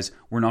the Allies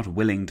were not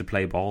willing to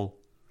play ball.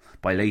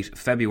 By late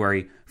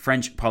February,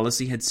 French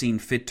policy had seen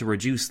fit to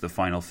reduce the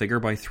final figure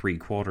by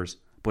 3/4,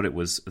 but it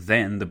was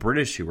then the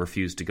British who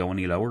refused to go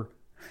any lower.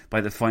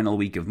 By the final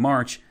week of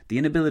March, the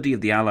inability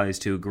of the Allies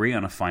to agree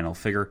on a final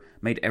figure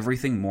made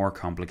everything more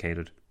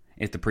complicated.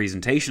 If the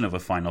presentation of a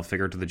final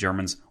figure to the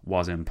Germans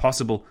was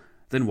impossible,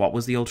 then what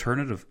was the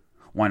alternative?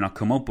 Why not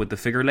come up with the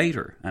figure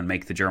later and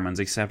make the Germans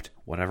accept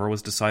whatever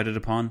was decided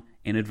upon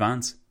in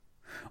advance?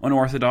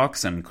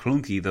 Unorthodox and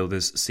clunky though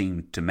this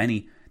seemed to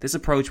many, this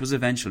approach was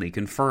eventually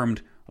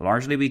confirmed,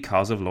 largely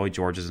because of Lloyd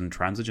George's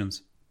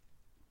intransigence.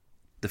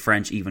 The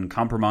French even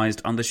compromised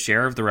on the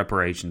share of the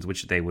reparations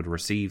which they would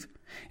receive.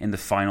 In the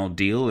final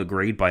deal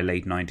agreed by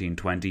late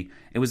 1920,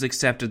 it was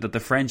accepted that the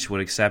French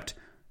would accept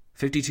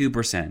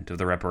 52% of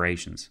the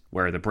reparations,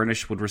 where the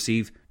British would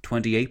receive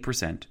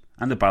 28%,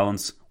 and the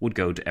balance would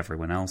go to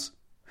everyone else.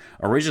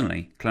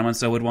 Originally,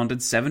 Clemenceau had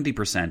wanted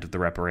 70% of the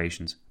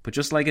reparations, but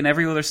just like in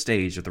every other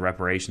stage of the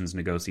reparations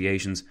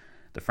negotiations,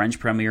 the French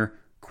Premier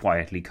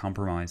quietly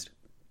compromised.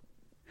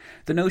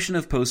 The notion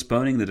of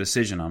postponing the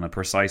decision on a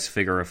precise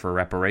figure for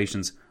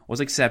reparations was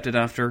accepted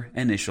after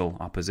initial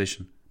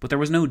opposition, but there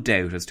was no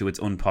doubt as to its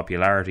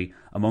unpopularity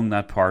among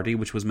that party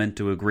which was meant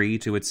to agree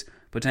to its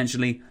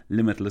potentially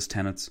limitless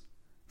tenets,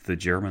 the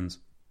Germans.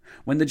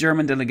 When the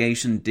German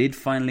delegation did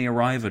finally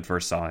arrive at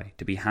Versailles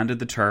to be handed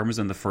the terms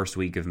in the first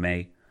week of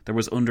May, there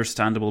was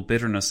understandable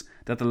bitterness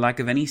that the lack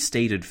of any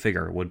stated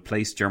figure would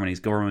place Germany's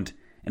government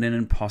in an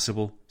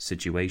impossible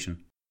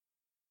situation.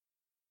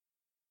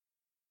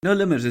 "No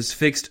limit is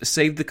fixed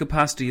save the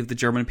capacity of the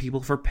German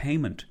people for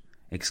payment,"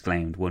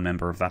 exclaimed one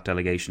member of that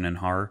delegation in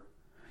horror.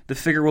 "The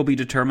figure will be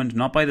determined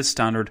not by the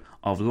standard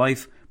of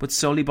life, but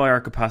solely by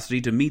our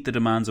capacity to meet the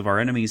demands of our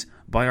enemies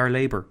by our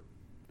labour.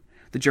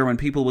 The German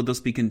people would thus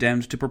be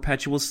condemned to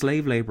perpetual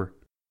slave labour."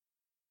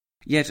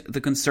 Yet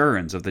the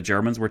concerns of the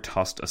Germans were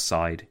tossed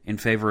aside in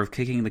favour of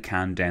kicking the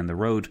can down the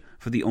road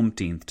for the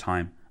umpteenth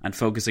time and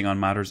focusing on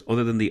matters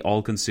other than the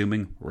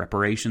all-consuming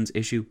reparations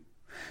issue.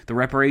 The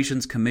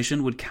Reparations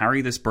Commission would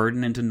carry this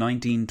burden into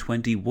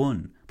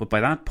 1921, but by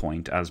that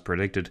point, as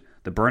predicted,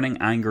 the burning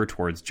anger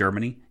towards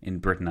Germany, in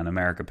Britain and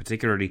America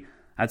particularly,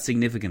 had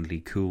significantly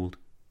cooled.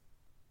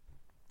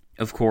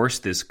 Of course,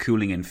 this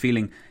cooling in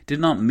feeling did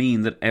not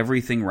mean that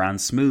everything ran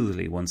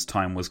smoothly once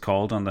time was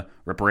called on the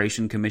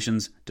Reparation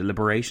Commission's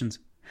deliberations.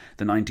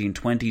 The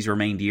 1920s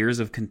remained years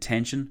of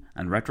contention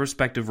and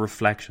retrospective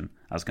reflection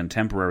as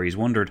contemporaries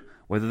wondered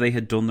whether they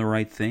had done the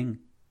right thing.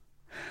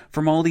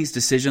 From all these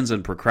decisions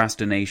and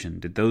procrastination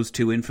did those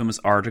two infamous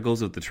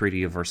articles of the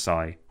Treaty of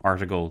Versailles,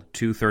 Article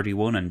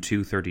 231 and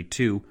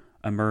 232,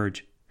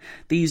 emerge.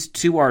 These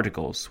two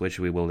articles, which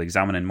we will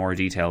examine in more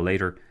detail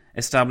later,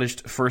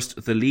 established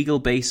first the legal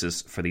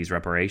basis for these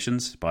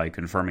reparations by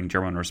confirming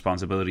German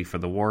responsibility for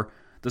the war,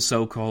 the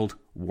so-called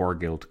War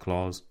Guilt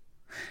Clause.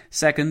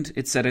 Second,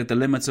 it set out the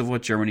limits of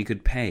what Germany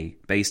could pay,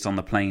 based on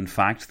the plain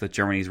fact that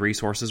Germany's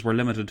resources were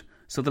limited,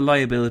 so the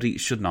liability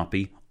should not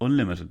be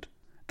unlimited.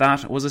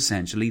 That was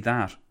essentially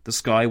that. The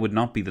sky would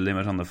not be the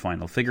limit on the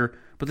final figure,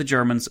 but the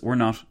Germans were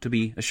not to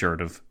be assured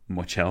of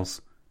much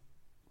else.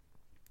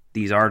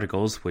 These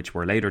articles, which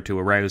were later to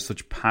arouse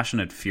such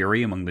passionate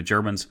fury among the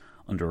Germans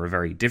under a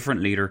very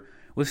different leader,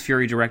 with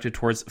fury directed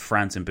towards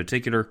France in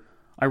particular,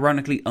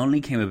 ironically only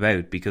came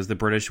about because the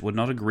British would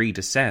not agree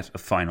to set a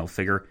final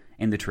figure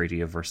in the Treaty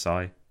of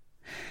Versailles.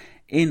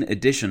 In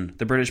addition,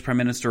 the British Prime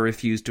Minister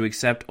refused to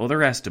accept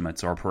other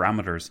estimates or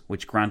parameters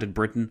which granted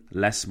Britain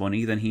less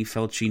money than he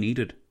felt she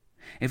needed.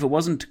 If it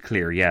wasn't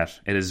clear yet,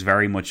 it is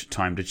very much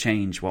time to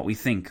change what we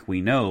think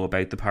we know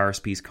about the Paris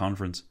Peace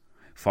Conference.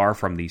 Far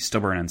from the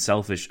stubborn and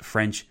selfish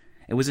French,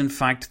 it was in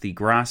fact the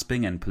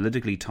grasping and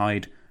politically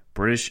tied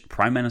British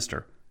Prime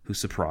Minister who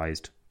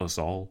surprised us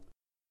all.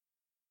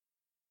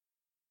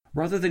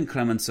 Rather than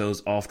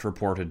Clemenceau's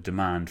oft-reported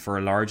demand for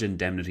a large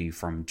indemnity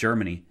from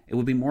Germany, it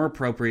would be more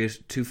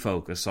appropriate to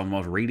focus on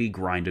what really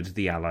grinded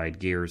the Allied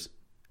gears.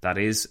 That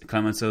is,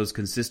 Clemenceau's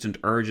consistent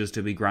urges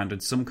to be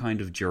granted some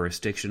kind of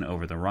jurisdiction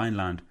over the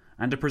Rhineland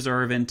and to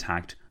preserve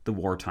intact the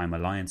wartime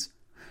alliance.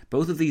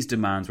 Both of these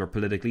demands were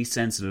politically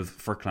sensitive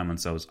for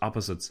Clemenceau's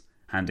opposites.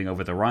 Handing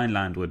over the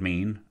Rhineland would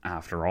mean,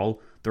 after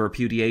all, the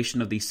repudiation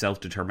of the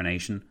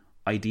self-determination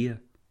idea.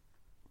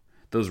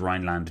 Those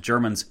Rhineland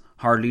Germans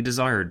hardly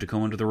desired to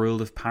come under the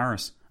rule of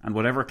Paris, and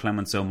whatever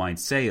Clemenceau might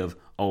say of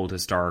old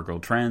historical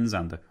trends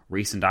and the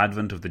recent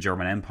advent of the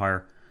German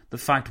Empire, the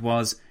fact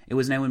was it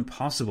was now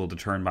impossible to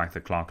turn back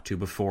the clock to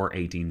before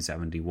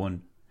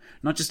 1871.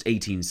 Not just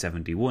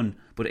 1871,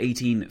 but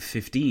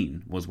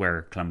 1815 was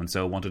where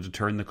Clemenceau wanted to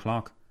turn the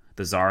clock.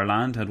 The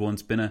Saarland had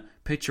once been a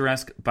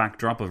picturesque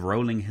backdrop of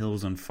rolling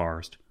hills and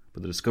forest,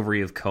 but the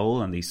discovery of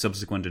coal and the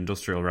subsequent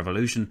industrial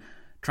revolution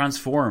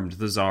transformed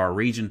the Saar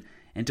region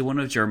into one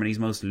of Germany's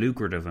most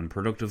lucrative and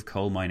productive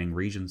coal mining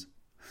regions.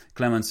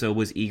 Clemenceau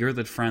was eager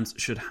that France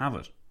should have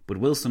it, but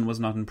Wilson was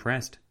not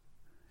impressed.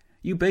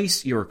 "You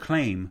base your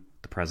claim,"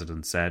 the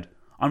president said,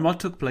 "on what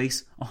took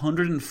place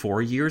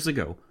 104 years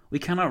ago. We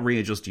cannot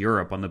readjust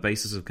Europe on the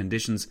basis of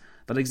conditions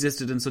that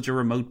existed in such a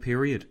remote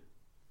period."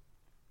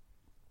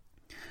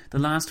 The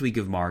last week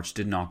of March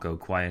did not go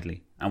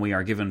quietly, and we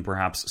are given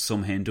perhaps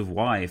some hint of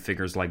why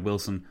figures like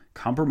Wilson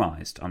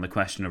compromised on the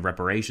question of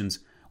reparations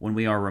when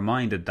we are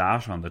reminded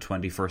that, on the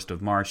 21st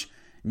of March,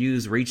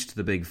 news reached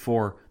the Big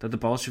Four that the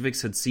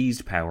Bolsheviks had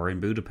seized power in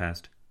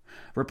Budapest.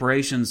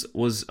 Reparations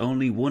was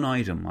only one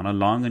item on a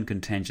long and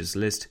contentious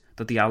list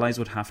that the Allies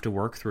would have to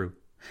work through.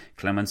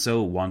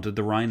 Clemenceau wanted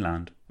the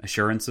Rhineland,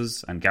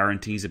 assurances and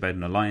guarantees about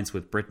an alliance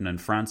with Britain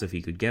and France if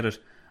he could get it,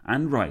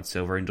 and rights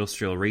over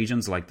industrial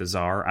regions like the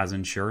Saar as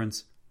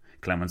insurance.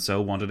 Clemenceau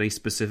wanted a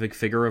specific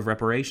figure of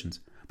reparations,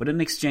 but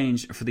in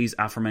exchange for these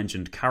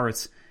aforementioned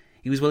carrots,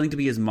 he was willing to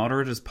be as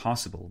moderate as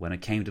possible when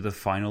it came to the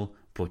final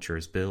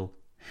butcher's bill.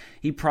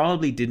 He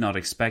probably did not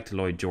expect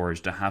Lloyd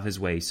George to have his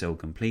way so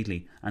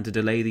completely and to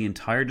delay the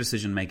entire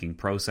decision-making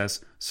process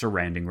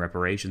surrounding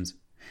reparations.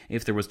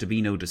 If there was to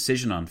be no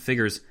decision on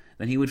figures,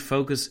 then he would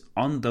focus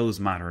on those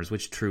matters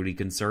which truly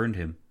concerned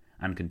him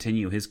and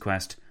continue his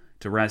quest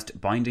to wrest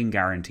binding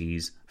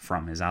guarantees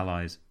from his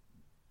allies.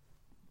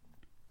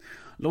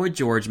 Lloyd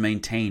George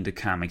maintained a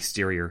calm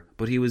exterior,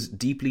 but he was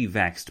deeply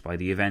vexed by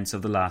the events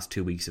of the last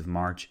 2 weeks of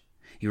March.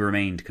 He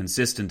remained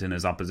consistent in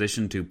his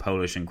opposition to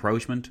Polish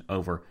encroachment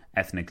over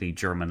ethnically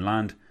German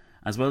land,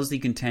 as well as the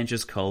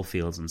contentious coal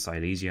fields in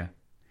Silesia.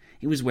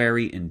 He was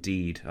wary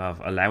indeed of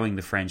allowing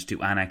the French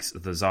to annex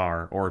the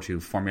Saar or to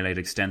formulate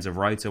extensive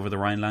rights over the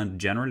Rhineland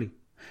generally.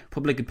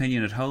 Public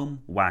opinion at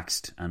home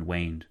waxed and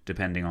waned,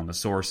 depending on the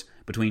source,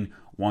 between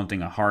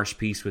wanting a harsh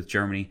peace with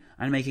Germany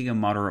and making a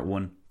moderate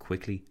one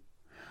quickly.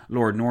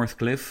 Lord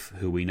Northcliffe,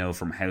 who we know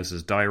from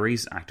House's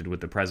diaries acted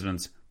with the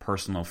President's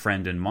personal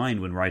friend in mind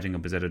when writing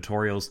up his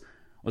editorials,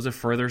 was a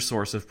further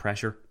source of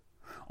pressure.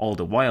 All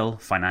the while,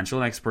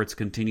 financial experts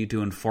continued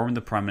to inform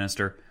the Prime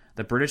Minister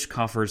that British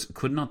coffers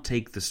could not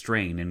take the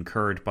strain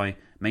incurred by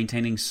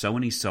maintaining so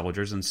many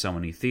soldiers and so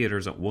many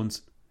theatres at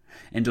once.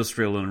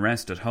 Industrial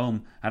unrest at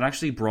home had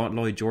actually brought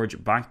Lloyd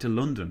George back to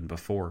London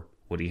before.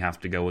 Would he have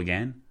to go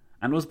again?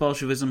 And was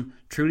Bolshevism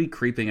truly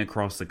creeping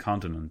across the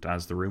continent,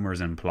 as the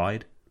rumours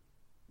implied?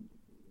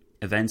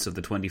 Events of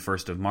the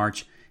 21st of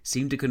March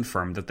seemed to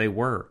confirm that they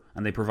were,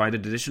 and they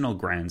provided additional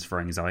grounds for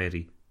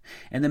anxiety.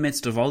 In the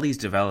midst of all these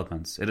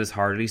developments, it is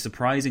hardly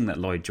surprising that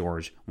Lloyd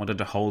George wanted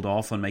to hold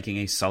off on making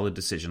a solid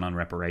decision on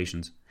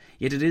reparations.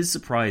 Yet it is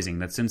surprising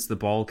that since the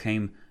ball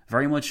came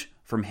very much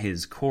from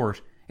his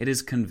court, it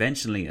is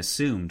conventionally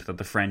assumed that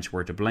the French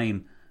were to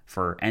blame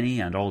for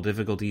any and all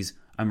difficulties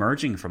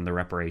emerging from the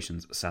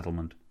reparations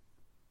settlement.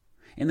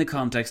 In the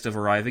context of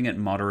arriving at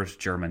moderate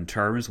German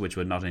terms which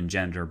would not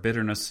engender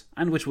bitterness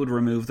and which would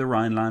remove the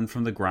Rhineland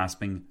from the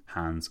grasping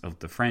hands of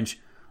the French,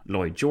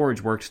 Lloyd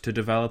George worked to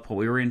develop what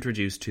we were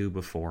introduced to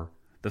before,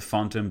 the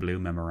Fontainebleau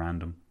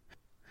Memorandum.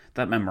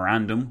 That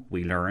memorandum,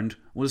 we learned,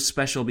 was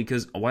special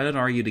because while it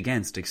argued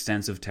against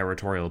extensive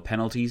territorial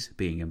penalties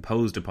being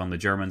imposed upon the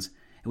Germans,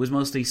 it was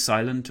mostly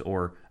silent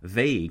or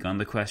vague on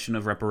the question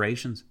of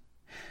reparations.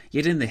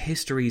 Yet in the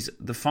histories,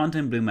 the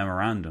Fontainebleau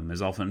Memorandum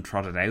is often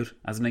trotted out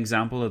as an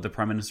example of the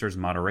Prime Minister's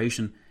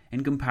moderation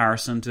in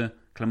comparison to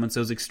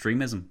Clemenceau's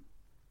extremism.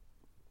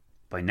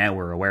 By now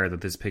we're aware that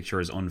this picture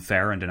is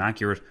unfair and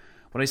inaccurate,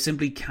 but I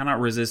simply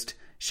cannot resist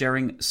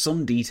sharing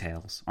some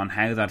details on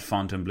how that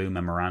Fontainebleau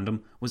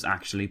Memorandum was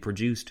actually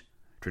produced.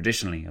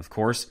 Traditionally, of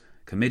course,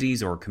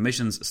 committees or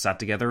commissions sat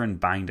together and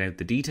banged out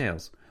the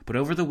details, but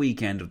over the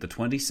weekend of the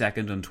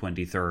 22nd and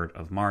 23rd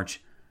of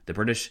March, the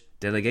British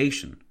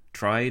delegation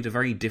tried a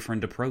very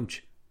different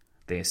approach.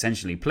 They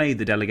essentially played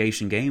the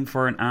delegation game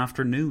for an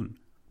afternoon.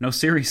 No,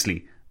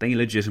 seriously, they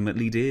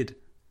legitimately did.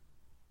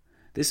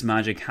 This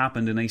magic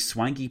happened in a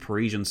swanky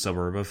Parisian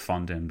suburb of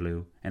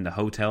Fontainebleau, in the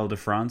Hôtel de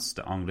France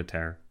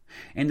d'Angleterre.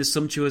 In the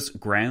sumptuous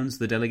grounds,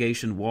 the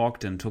delegation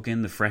walked and took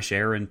in the fresh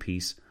air and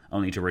peace,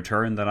 only to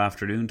return that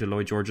afternoon to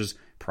Lloyd George's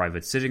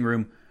private sitting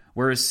room,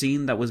 where a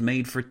scene that was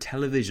made for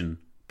television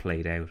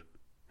played out.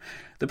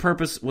 The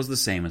purpose was the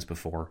same as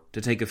before,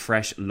 to take a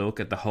fresh look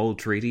at the whole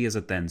treaty as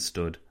it then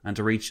stood, and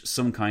to reach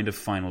some kind of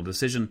final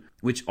decision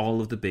which all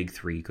of the big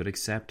three could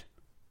accept.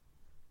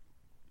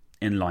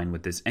 In line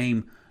with this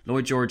aim,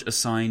 Lloyd George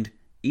assigned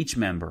each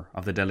member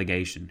of the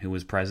delegation who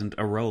was present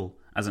a role,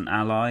 as an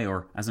ally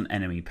or as an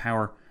enemy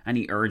power, and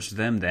he urged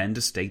them then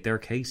to state their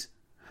case.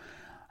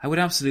 I would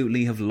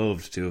absolutely have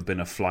loved to have been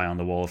a fly on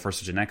the wall for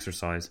such an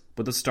exercise,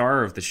 but the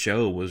star of the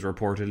show was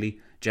reportedly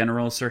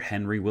General Sir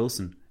Henry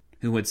Wilson,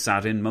 who had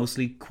sat in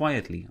mostly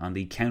quietly on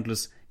the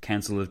countless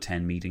Council of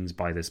 10 meetings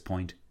by this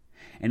point.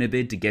 In a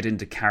bid to get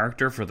into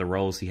character for the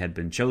roles he had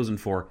been chosen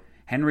for,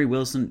 Henry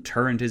Wilson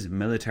turned his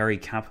military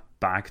cap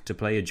back to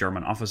play a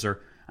German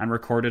officer and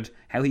recorded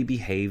how he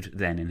behaved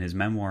then in his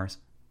memoirs.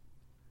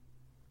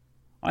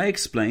 I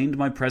explained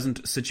my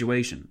present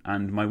situation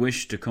and my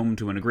wish to come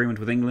to an agreement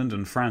with England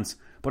and France,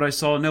 but I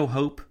saw no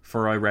hope,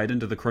 for I read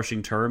into the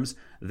crushing terms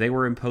they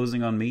were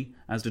imposing on me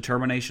as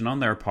determination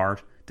on their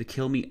part to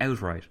kill me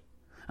outright.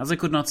 As I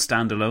could not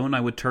stand alone, I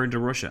would turn to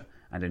Russia,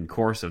 and in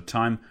course of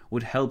time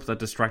would help that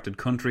distracted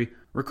country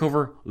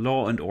recover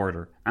law and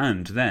order,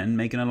 and then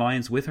make an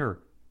alliance with her.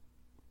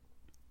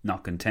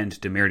 Not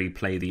content to merely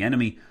play the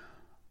enemy,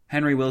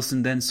 Henry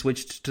Wilson then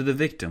switched to the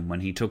victim when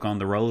he took on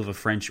the role of a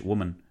French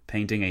woman,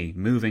 painting a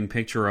moving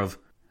picture of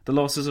the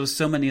losses of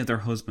so many of their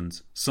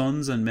husbands,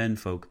 sons and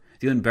menfolk,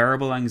 the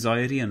unbearable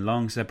anxiety and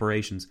long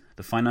separations,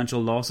 the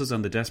financial losses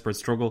and the desperate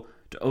struggle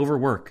to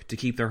overwork to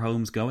keep their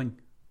homes going.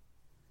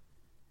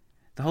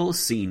 The whole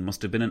scene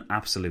must have been an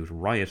absolute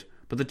riot,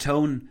 but the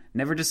tone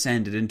never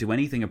descended into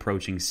anything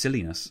approaching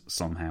silliness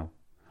somehow.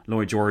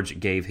 Lloyd George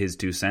gave his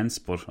 2 cents,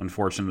 but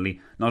unfortunately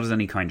not as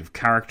any kind of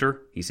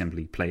character, he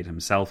simply played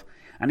himself,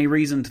 and he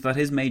reasoned that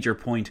his major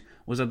point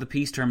was that the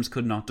peace terms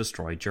could not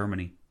destroy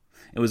Germany.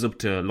 It was up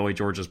to Lloyd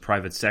George's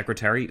private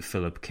secretary,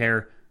 Philip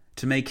Kerr,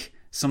 to make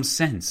some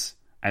sense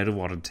out of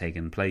what had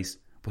taken place,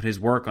 but his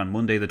work on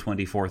Monday the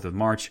 24th of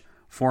March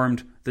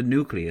formed the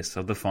nucleus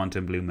of the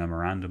Fontainebleau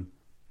Memorandum.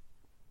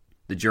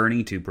 The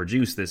journey to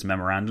produce this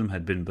memorandum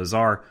had been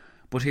bizarre,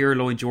 but here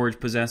Lloyd George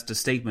possessed a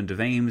statement of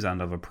aims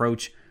and of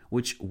approach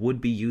which would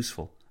be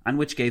useful, and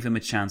which gave him a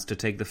chance to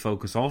take the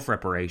focus off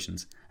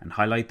reparations and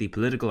highlight the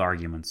political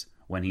arguments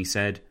when he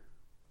said,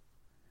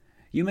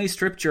 "You may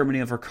strip Germany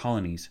of her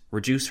colonies,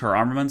 reduce her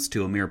armaments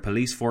to a mere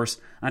police force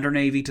and her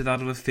navy to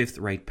that of a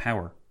fifth-rate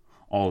power.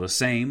 All the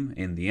same,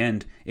 in the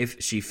end, if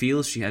she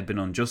feels she had been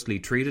unjustly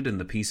treated in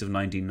the peace of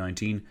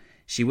 1919,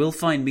 she will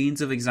find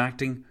means of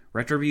exacting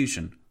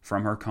retribution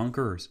from her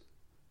conquerors."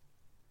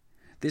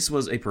 This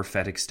was a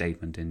prophetic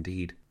statement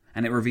indeed,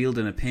 and it revealed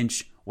in a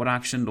pinch what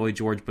action Lloyd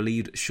George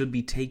believed should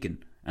be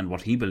taken and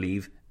what he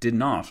believed did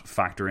not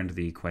factor into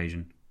the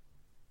equation.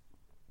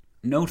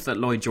 Note that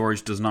Lloyd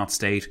George does not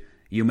state,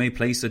 "You may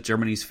place at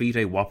Germany's feet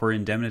a whopper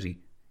indemnity."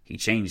 He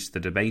changed the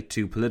debate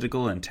to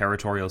political and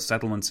territorial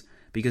settlements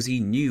because he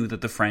knew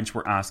that the French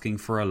were asking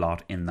for a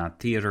lot in that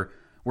theatre,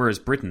 whereas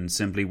Britain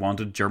simply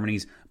wanted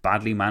Germany's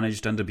badly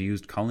managed and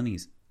abused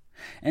colonies.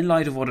 In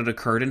light of what had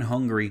occurred in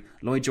Hungary,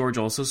 Lloyd George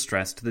also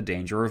stressed the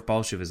danger of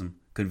Bolshevism,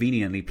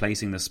 conveniently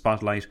placing the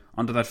spotlight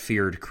onto that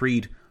feared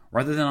creed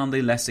rather than on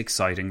the less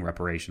exciting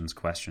reparations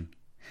question.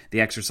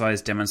 The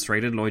exercise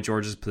demonstrated Lloyd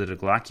George's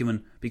political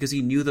acumen because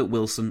he knew that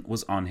Wilson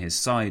was on his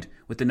side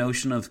with the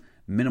notion of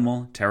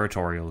minimal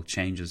territorial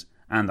changes,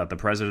 and that the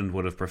president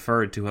would have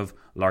preferred to have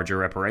larger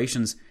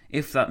reparations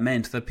if that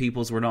meant that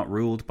peoples were not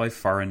ruled by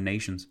foreign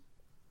nations.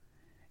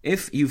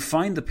 "If you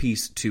find the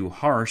peace too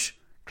harsh,"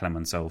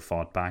 Clemenceau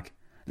fought back,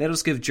 "let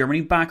us give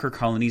Germany back her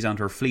colonies and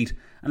her fleet,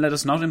 and let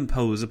us not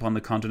impose upon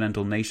the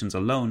continental nations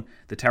alone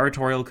the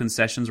territorial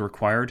concessions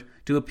required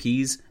to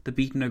appease the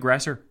beaten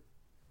aggressor."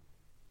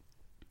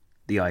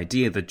 The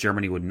idea that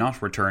Germany would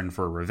not return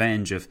for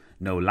revenge if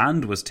no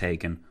land was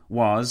taken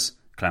was,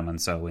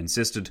 Clemenceau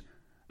insisted,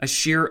 a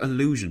sheer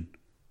illusion.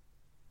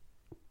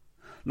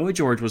 Lloyd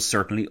George was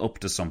certainly up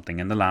to something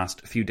in the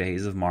last few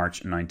days of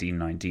March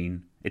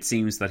 1919. It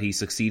seems that he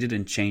succeeded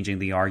in changing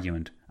the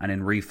argument and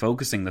in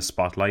refocusing the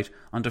spotlight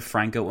onto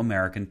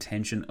Franco-American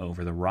tension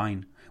over the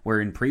Rhine, where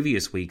in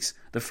previous weeks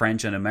the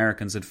French and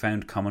Americans had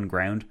found common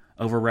ground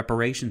over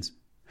reparations.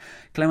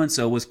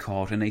 Clemenceau was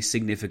caught in a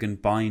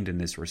significant bind in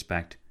this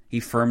respect.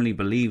 He firmly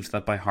believed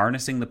that by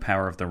harnessing the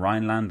power of the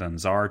Rhineland and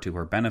Saar to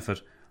her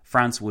benefit,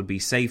 France would be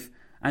safe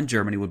and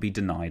Germany would be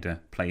denied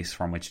a place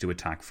from which to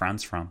attack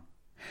France from.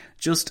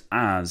 Just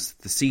as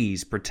the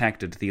seas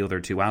protected the other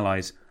two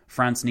allies,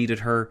 France needed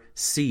her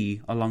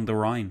sea along the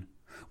Rhine.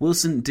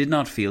 Wilson did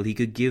not feel he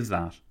could give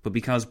that, but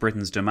because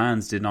Britain's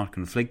demands did not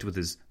conflict with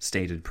his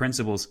stated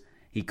principles,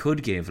 he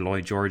could give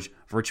Lloyd George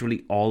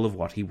virtually all of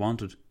what he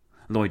wanted.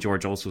 Lloyd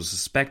George also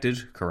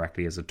suspected,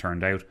 correctly as it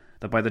turned out,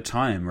 that by the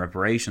time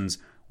reparations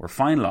were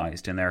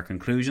finalised in their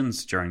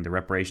conclusions during the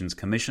Reparations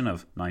Commission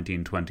of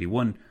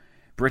 1921,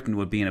 Britain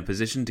would be in a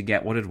position to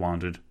get what it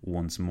wanted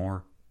once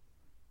more.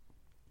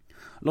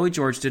 Lloyd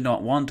George did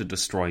not want to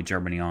destroy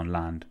Germany on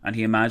land, and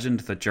he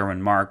imagined that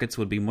German markets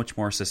would be much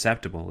more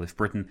susceptible if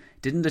Britain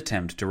didn't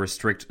attempt to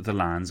restrict the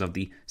lands of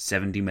the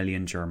 70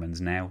 million Germans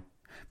now.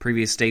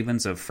 Previous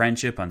statements of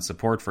friendship and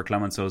support for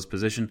Clemenceau's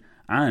position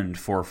and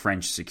for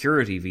French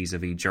security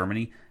vis-à-vis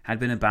Germany had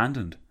been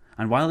abandoned,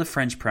 and while the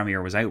French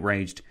Premier was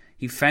outraged,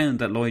 he found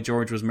that Lloyd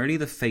George was merely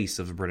the face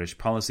of a British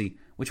policy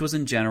which was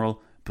in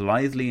general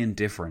blithely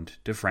indifferent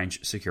to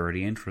French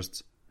security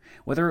interests.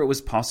 Whether it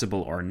was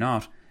possible or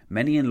not,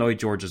 many in Lloyd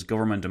George's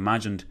government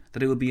imagined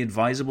that it would be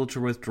advisable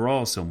to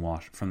withdraw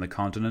somewhat from the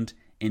continent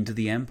into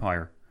the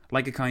Empire,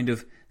 like a kind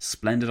of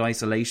splendid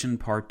isolation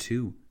part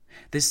 2.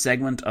 This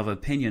segment of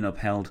opinion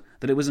upheld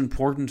that it was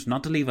important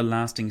not to leave a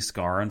lasting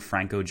scar on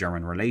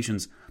Franco-German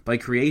relations by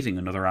creating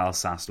another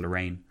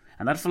Alsace-Lorraine,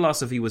 and that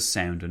philosophy was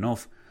sound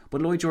enough,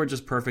 but Lloyd George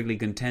was perfectly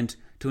content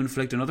to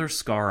inflict another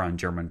scar on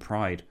German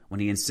pride when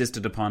he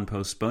insisted upon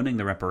postponing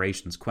the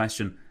reparations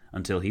question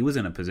until he was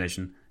in a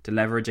position to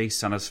leverage a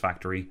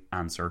satisfactory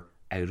answer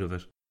out of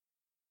it.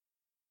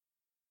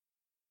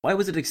 Why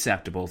was it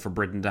acceptable for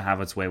Britain to have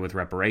its way with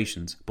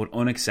reparations, but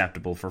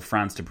unacceptable for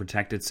France to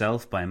protect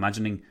itself by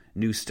imagining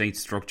new state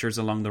structures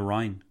along the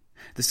Rhine?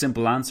 The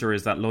simple answer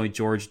is that Lloyd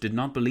George did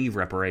not believe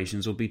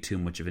reparations would be too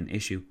much of an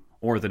issue,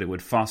 or that it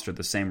would foster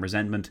the same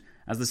resentment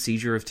as the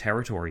seizure of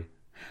territory.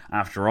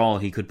 After all,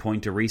 he could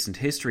point to recent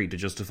history to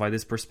justify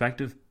this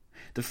perspective.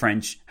 The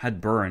French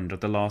had burned at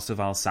the loss of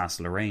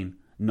Alsace-Lorraine,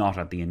 not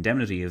at the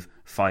indemnity of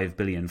 5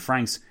 billion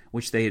francs,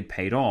 which they had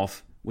paid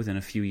off within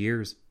a few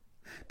years.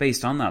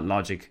 Based on that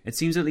logic, it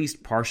seems at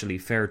least partially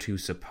fair to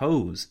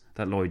suppose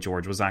that Lloyd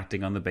George was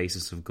acting on the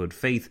basis of good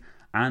faith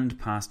and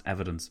past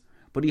evidence,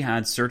 but he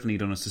had certainly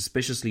done a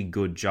suspiciously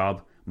good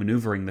job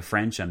manoeuvring the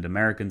French and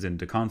Americans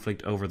into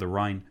conflict over the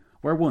Rhine,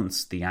 where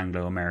once the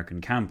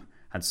Anglo-American camp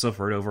had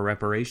suffered over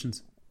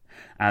reparations.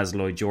 As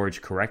Lloyd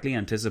George correctly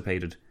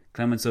anticipated,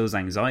 Clemenceau's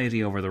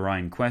anxiety over the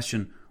Rhine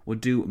question would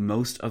do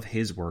most of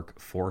his work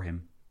for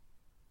him.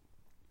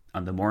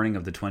 On the morning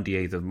of the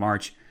 28th of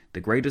March, the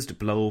greatest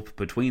blow-up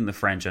between the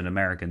French and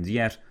Americans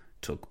yet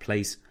took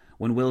place,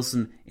 when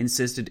Wilson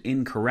insisted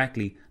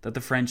incorrectly that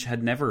the French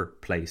had never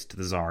placed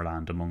the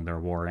Saarland among their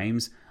war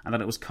aims, and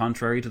that it was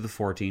contrary to the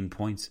 14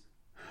 points.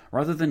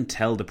 Rather than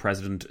tell the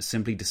President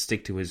simply to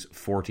stick to his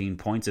 14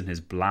 points in his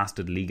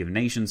blasted League of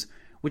Nations,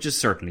 which is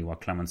certainly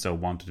what Clemenceau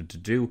wanted to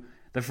do,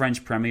 the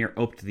French Premier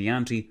upped the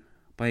ante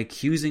by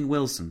accusing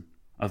Wilson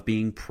of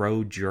being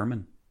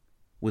pro-German.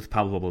 With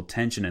palpable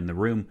tension in the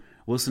room,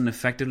 Wilson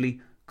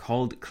effectively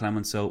called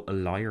Clemenceau a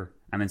liar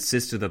and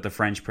insisted that the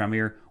French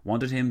Premier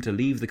wanted him to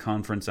leave the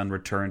conference and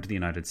return to the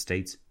United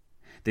States.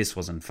 This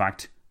was in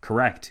fact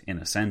correct in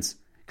a sense.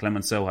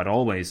 Clemenceau had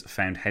always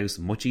found House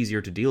much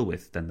easier to deal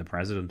with than the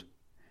President.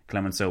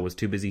 Clemenceau was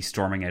too busy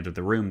storming out of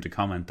the room to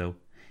comment though.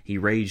 He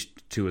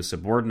raged to a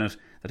subordinate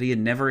that he had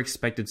never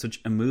expected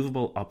such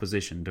immovable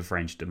opposition to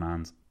French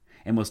demands.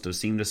 It must have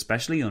seemed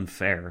especially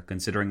unfair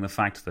considering the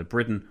fact that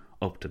Britain,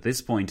 up to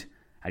this point,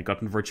 had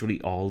gotten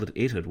virtually all that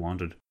it had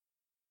wanted.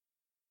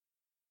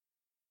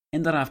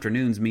 In that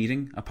afternoon's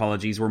meeting,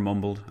 apologies were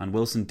mumbled and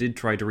Wilson did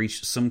try to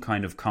reach some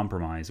kind of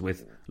compromise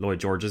with Lloyd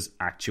George's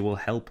actual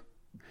help.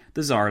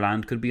 The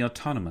Saarland could be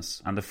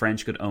autonomous and the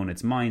French could own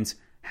its mines.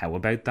 How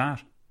about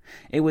that?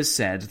 It was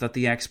said that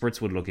the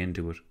experts would look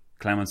into it.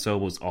 Clemenceau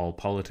was all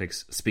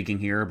politics, speaking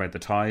here about the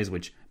ties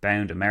which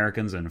bound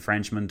Americans and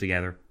Frenchmen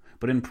together,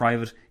 but in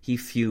private he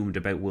fumed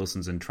about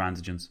Wilson's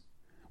intransigence.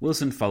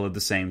 Wilson followed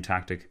the same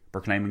tactic,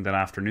 proclaiming that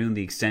afternoon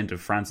the extent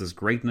of France's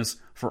greatness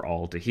for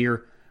all to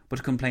hear,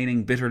 but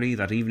complaining bitterly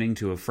that evening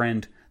to a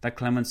friend that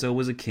Clemenceau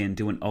was akin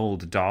to an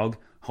old dog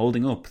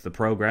holding up the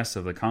progress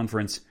of the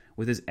conference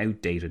with his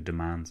outdated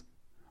demands.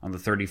 On the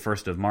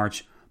 31st of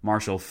March,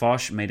 Marshal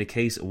Foch made a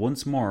case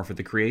once more for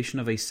the creation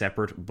of a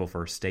separate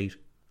buffer state.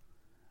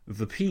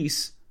 "The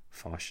peace,"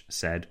 Foch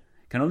said,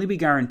 "can only be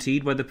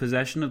guaranteed by the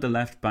possession of the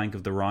left bank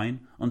of the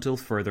Rhine until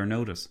further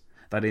notice,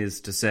 that is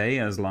to say,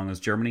 as long as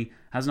Germany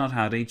has not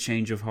had a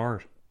change of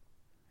heart."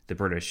 The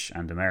British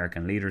and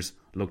American leaders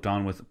looked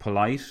on with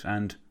polite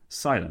and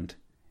silent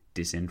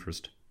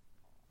disinterest.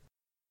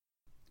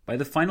 By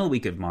the final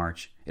week of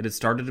March, it had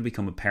started to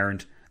become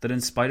apparent that in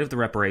spite of the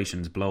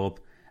reparations blow-up,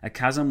 a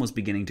chasm was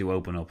beginning to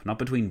open up, not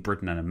between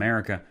Britain and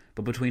America,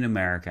 but between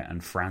America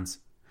and France.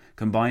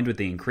 Combined with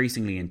the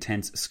increasingly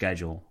intense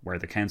schedule, where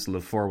the Council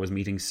of Four was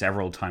meeting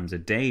several times a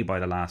day by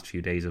the last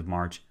few days of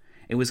March,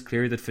 it was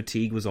clear that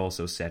fatigue was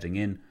also setting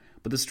in,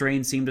 but the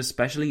strain seemed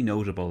especially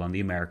notable on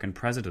the American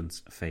president's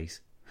face.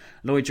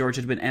 Lloyd George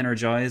had been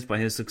energised by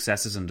his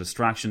successes and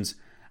distractions,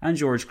 and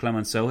George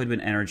Clemenceau had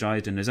been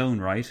energised in his own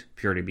right,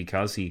 purely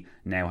because he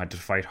now had to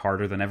fight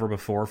harder than ever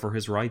before for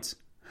his rights.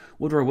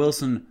 Woodrow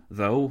Wilson,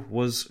 though,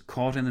 was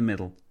caught in the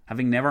middle,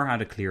 having never had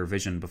a clear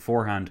vision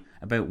beforehand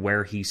about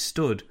where he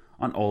stood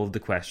on all of the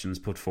questions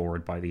put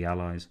forward by the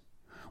Allies.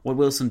 What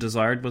Wilson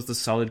desired was the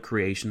solid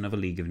creation of a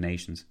League of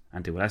Nations,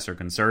 and to a lesser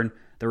concern,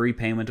 the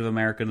repayment of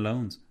American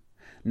loans.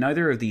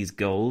 Neither of these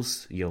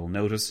goals, you'll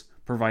notice,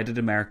 provided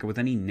America with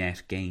any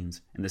net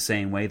gains, in the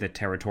same way that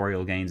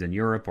territorial gains in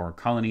Europe or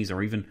colonies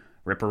or even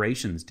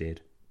reparations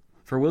did.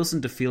 For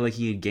Wilson to feel like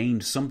he had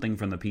gained something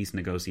from the peace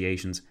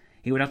negotiations,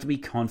 he would have to be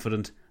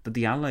confident that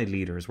the Allied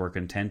leaders were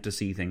content to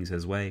see things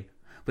his way,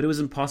 but it was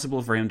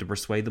impossible for him to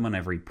persuade them on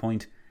every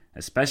point,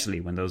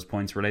 especially when those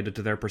points related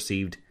to their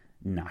perceived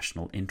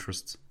national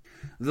interests.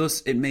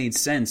 Thus, it made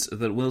sense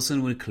that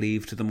Wilson would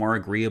cleave to the more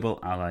agreeable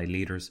Allied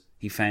leaders.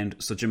 He found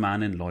such a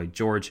man in Lloyd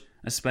George,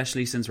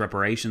 especially since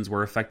reparations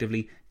were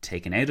effectively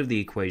taken out of the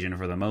equation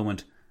for the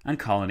moment, and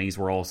colonies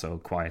were also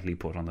quietly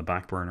put on the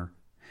back burner.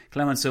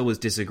 Clemenceau was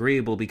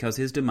disagreeable because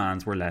his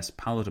demands were less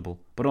palatable,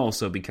 but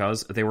also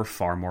because they were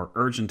far more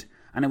urgent,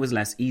 and it was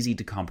less easy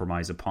to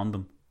compromise upon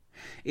them.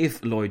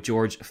 If Lloyd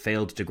George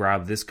failed to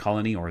grab this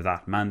colony or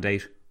that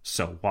mandate,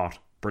 so what?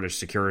 British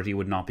security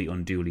would not be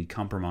unduly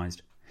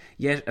compromised.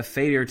 Yet a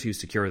failure to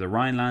secure the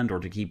Rhineland or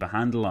to keep a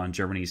handle on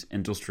Germany's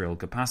industrial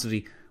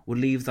capacity would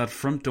leave that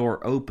front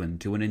door open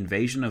to an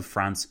invasion of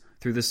France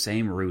through the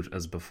same route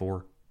as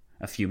before.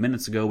 A few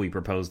minutes ago we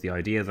proposed the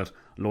idea that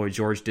Lloyd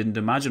George didn't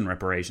imagine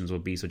reparations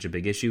would be such a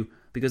big issue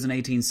because in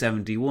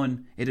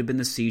 1871 it had been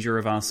the seizure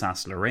of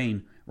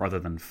Alsace-Lorraine rather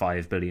than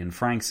 5 billion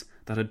francs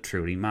that had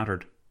truly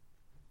mattered.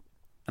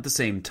 At the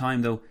same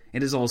time, though,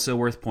 it is also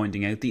worth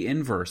pointing out the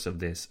inverse of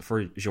this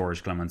for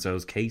Georges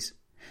Clemenceau's case.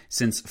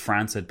 Since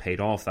France had paid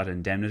off that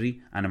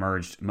indemnity and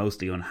emerged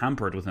mostly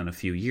unhampered within a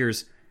few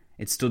years,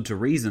 it stood to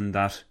reason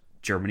that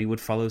Germany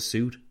would follow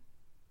suit.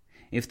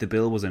 If the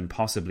bill was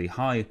impossibly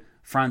high,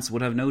 France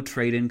would have no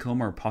trade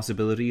income or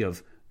possibility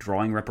of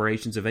drawing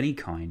reparations of any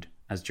kind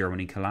as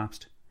Germany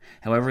collapsed.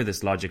 However,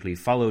 this logically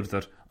followed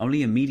that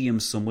only a medium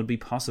sum would be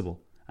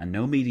possible, and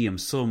no medium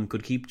sum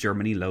could keep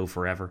Germany low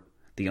forever.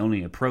 The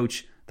only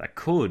approach that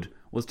could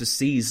was to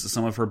seize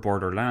some of her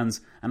border lands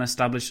and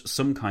establish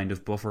some kind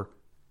of buffer.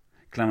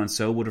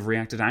 Clemenceau would have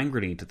reacted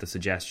angrily to the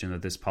suggestion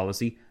that this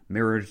policy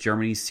mirrored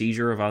Germany's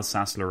seizure of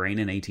Alsace-Lorraine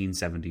in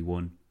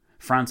 1871.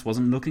 France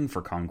wasn't looking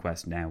for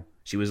conquest now.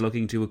 She was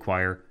looking to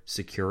acquire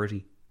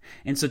security.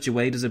 In such a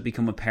way does it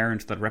become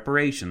apparent that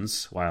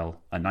reparations,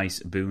 while a nice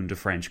boon to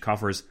French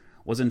coffers,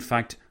 was in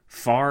fact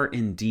far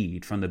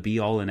indeed from the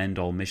be-all and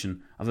end-all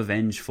mission of a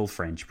vengeful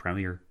French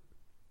premier.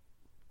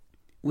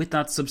 With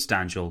that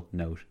substantial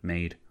note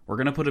made, we're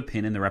going to put a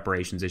pin in the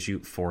reparations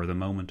issue for the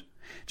moment.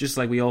 Just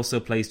like we also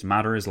placed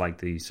matters like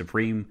the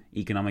Supreme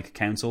Economic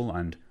Council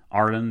and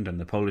Ireland and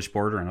the Polish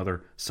border and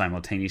other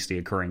simultaneously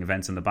occurring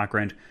events in the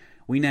background,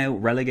 we now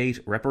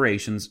relegate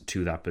reparations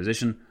to that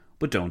position,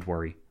 but don't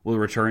worry, we'll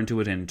return to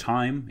it in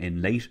time,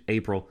 in late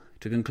April,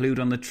 to conclude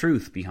on the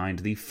truth behind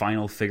the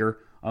final figure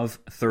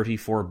of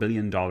 $34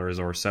 billion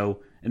or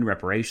so in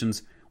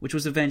reparations, which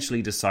was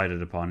eventually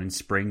decided upon in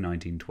spring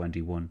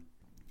 1921.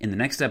 In the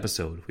next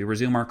episode, we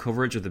resume our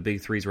coverage of the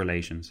Big Three's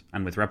relations,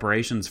 and with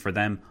reparations for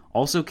them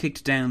also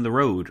kicked down the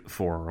road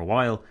for a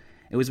while,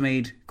 it was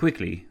made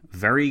quickly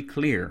very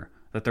clear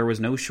that there was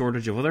no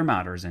shortage of other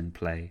matters in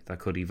play that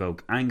could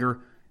evoke anger,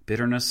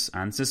 bitterness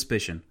and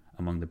suspicion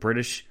among the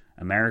British,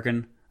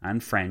 American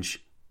and French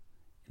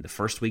in the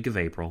first week of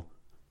April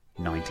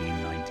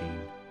 1919.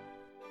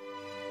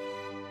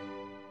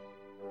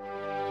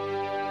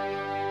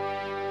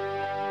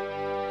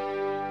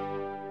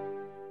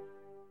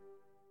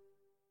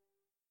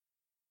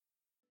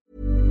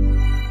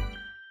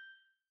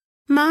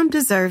 Mom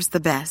deserves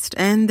the best,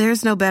 and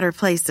there's no better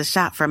place to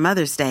shop for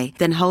Mother's Day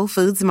than Whole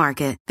Foods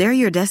Market. They're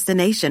your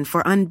destination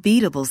for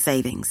unbeatable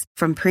savings,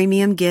 from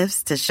premium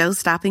gifts to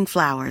show-stopping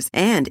flowers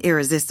and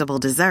irresistible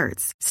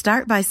desserts.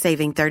 Start by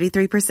saving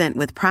 33%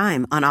 with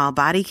Prime on all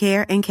body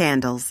care and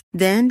candles.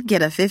 Then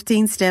get a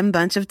 15-stem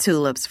bunch of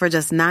tulips for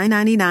just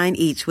 $9.99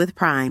 each with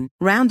Prime.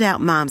 Round out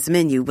Mom's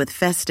menu with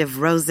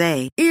festive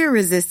rosé,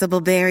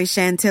 irresistible berry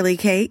chantilly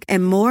cake,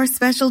 and more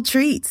special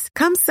treats.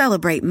 Come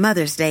celebrate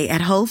Mother's Day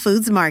at Whole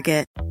Foods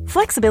Market.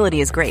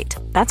 Flexibility is great.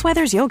 That's why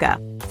there's yoga.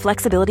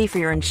 Flexibility for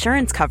your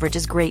insurance coverage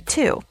is great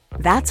too.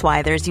 That's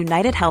why there's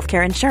United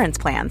Healthcare Insurance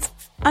Plans.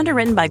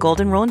 Underwritten by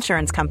Golden Rule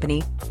Insurance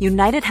Company,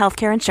 United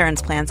Healthcare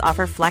Insurance Plans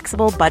offer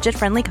flexible,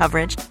 budget-friendly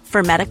coverage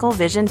for medical,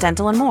 vision,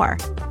 dental, and more.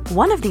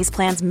 One of these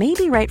plans may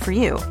be right for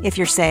you if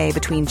you're, say,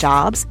 between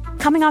jobs,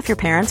 coming off your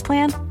parents'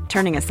 plan,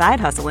 turning a side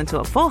hustle into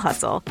a full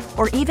hustle,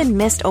 or even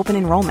missed open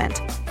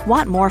enrollment.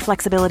 Want more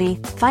flexibility?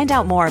 Find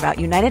out more about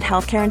United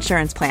Healthcare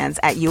Insurance Plans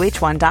at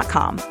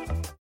uh1.com.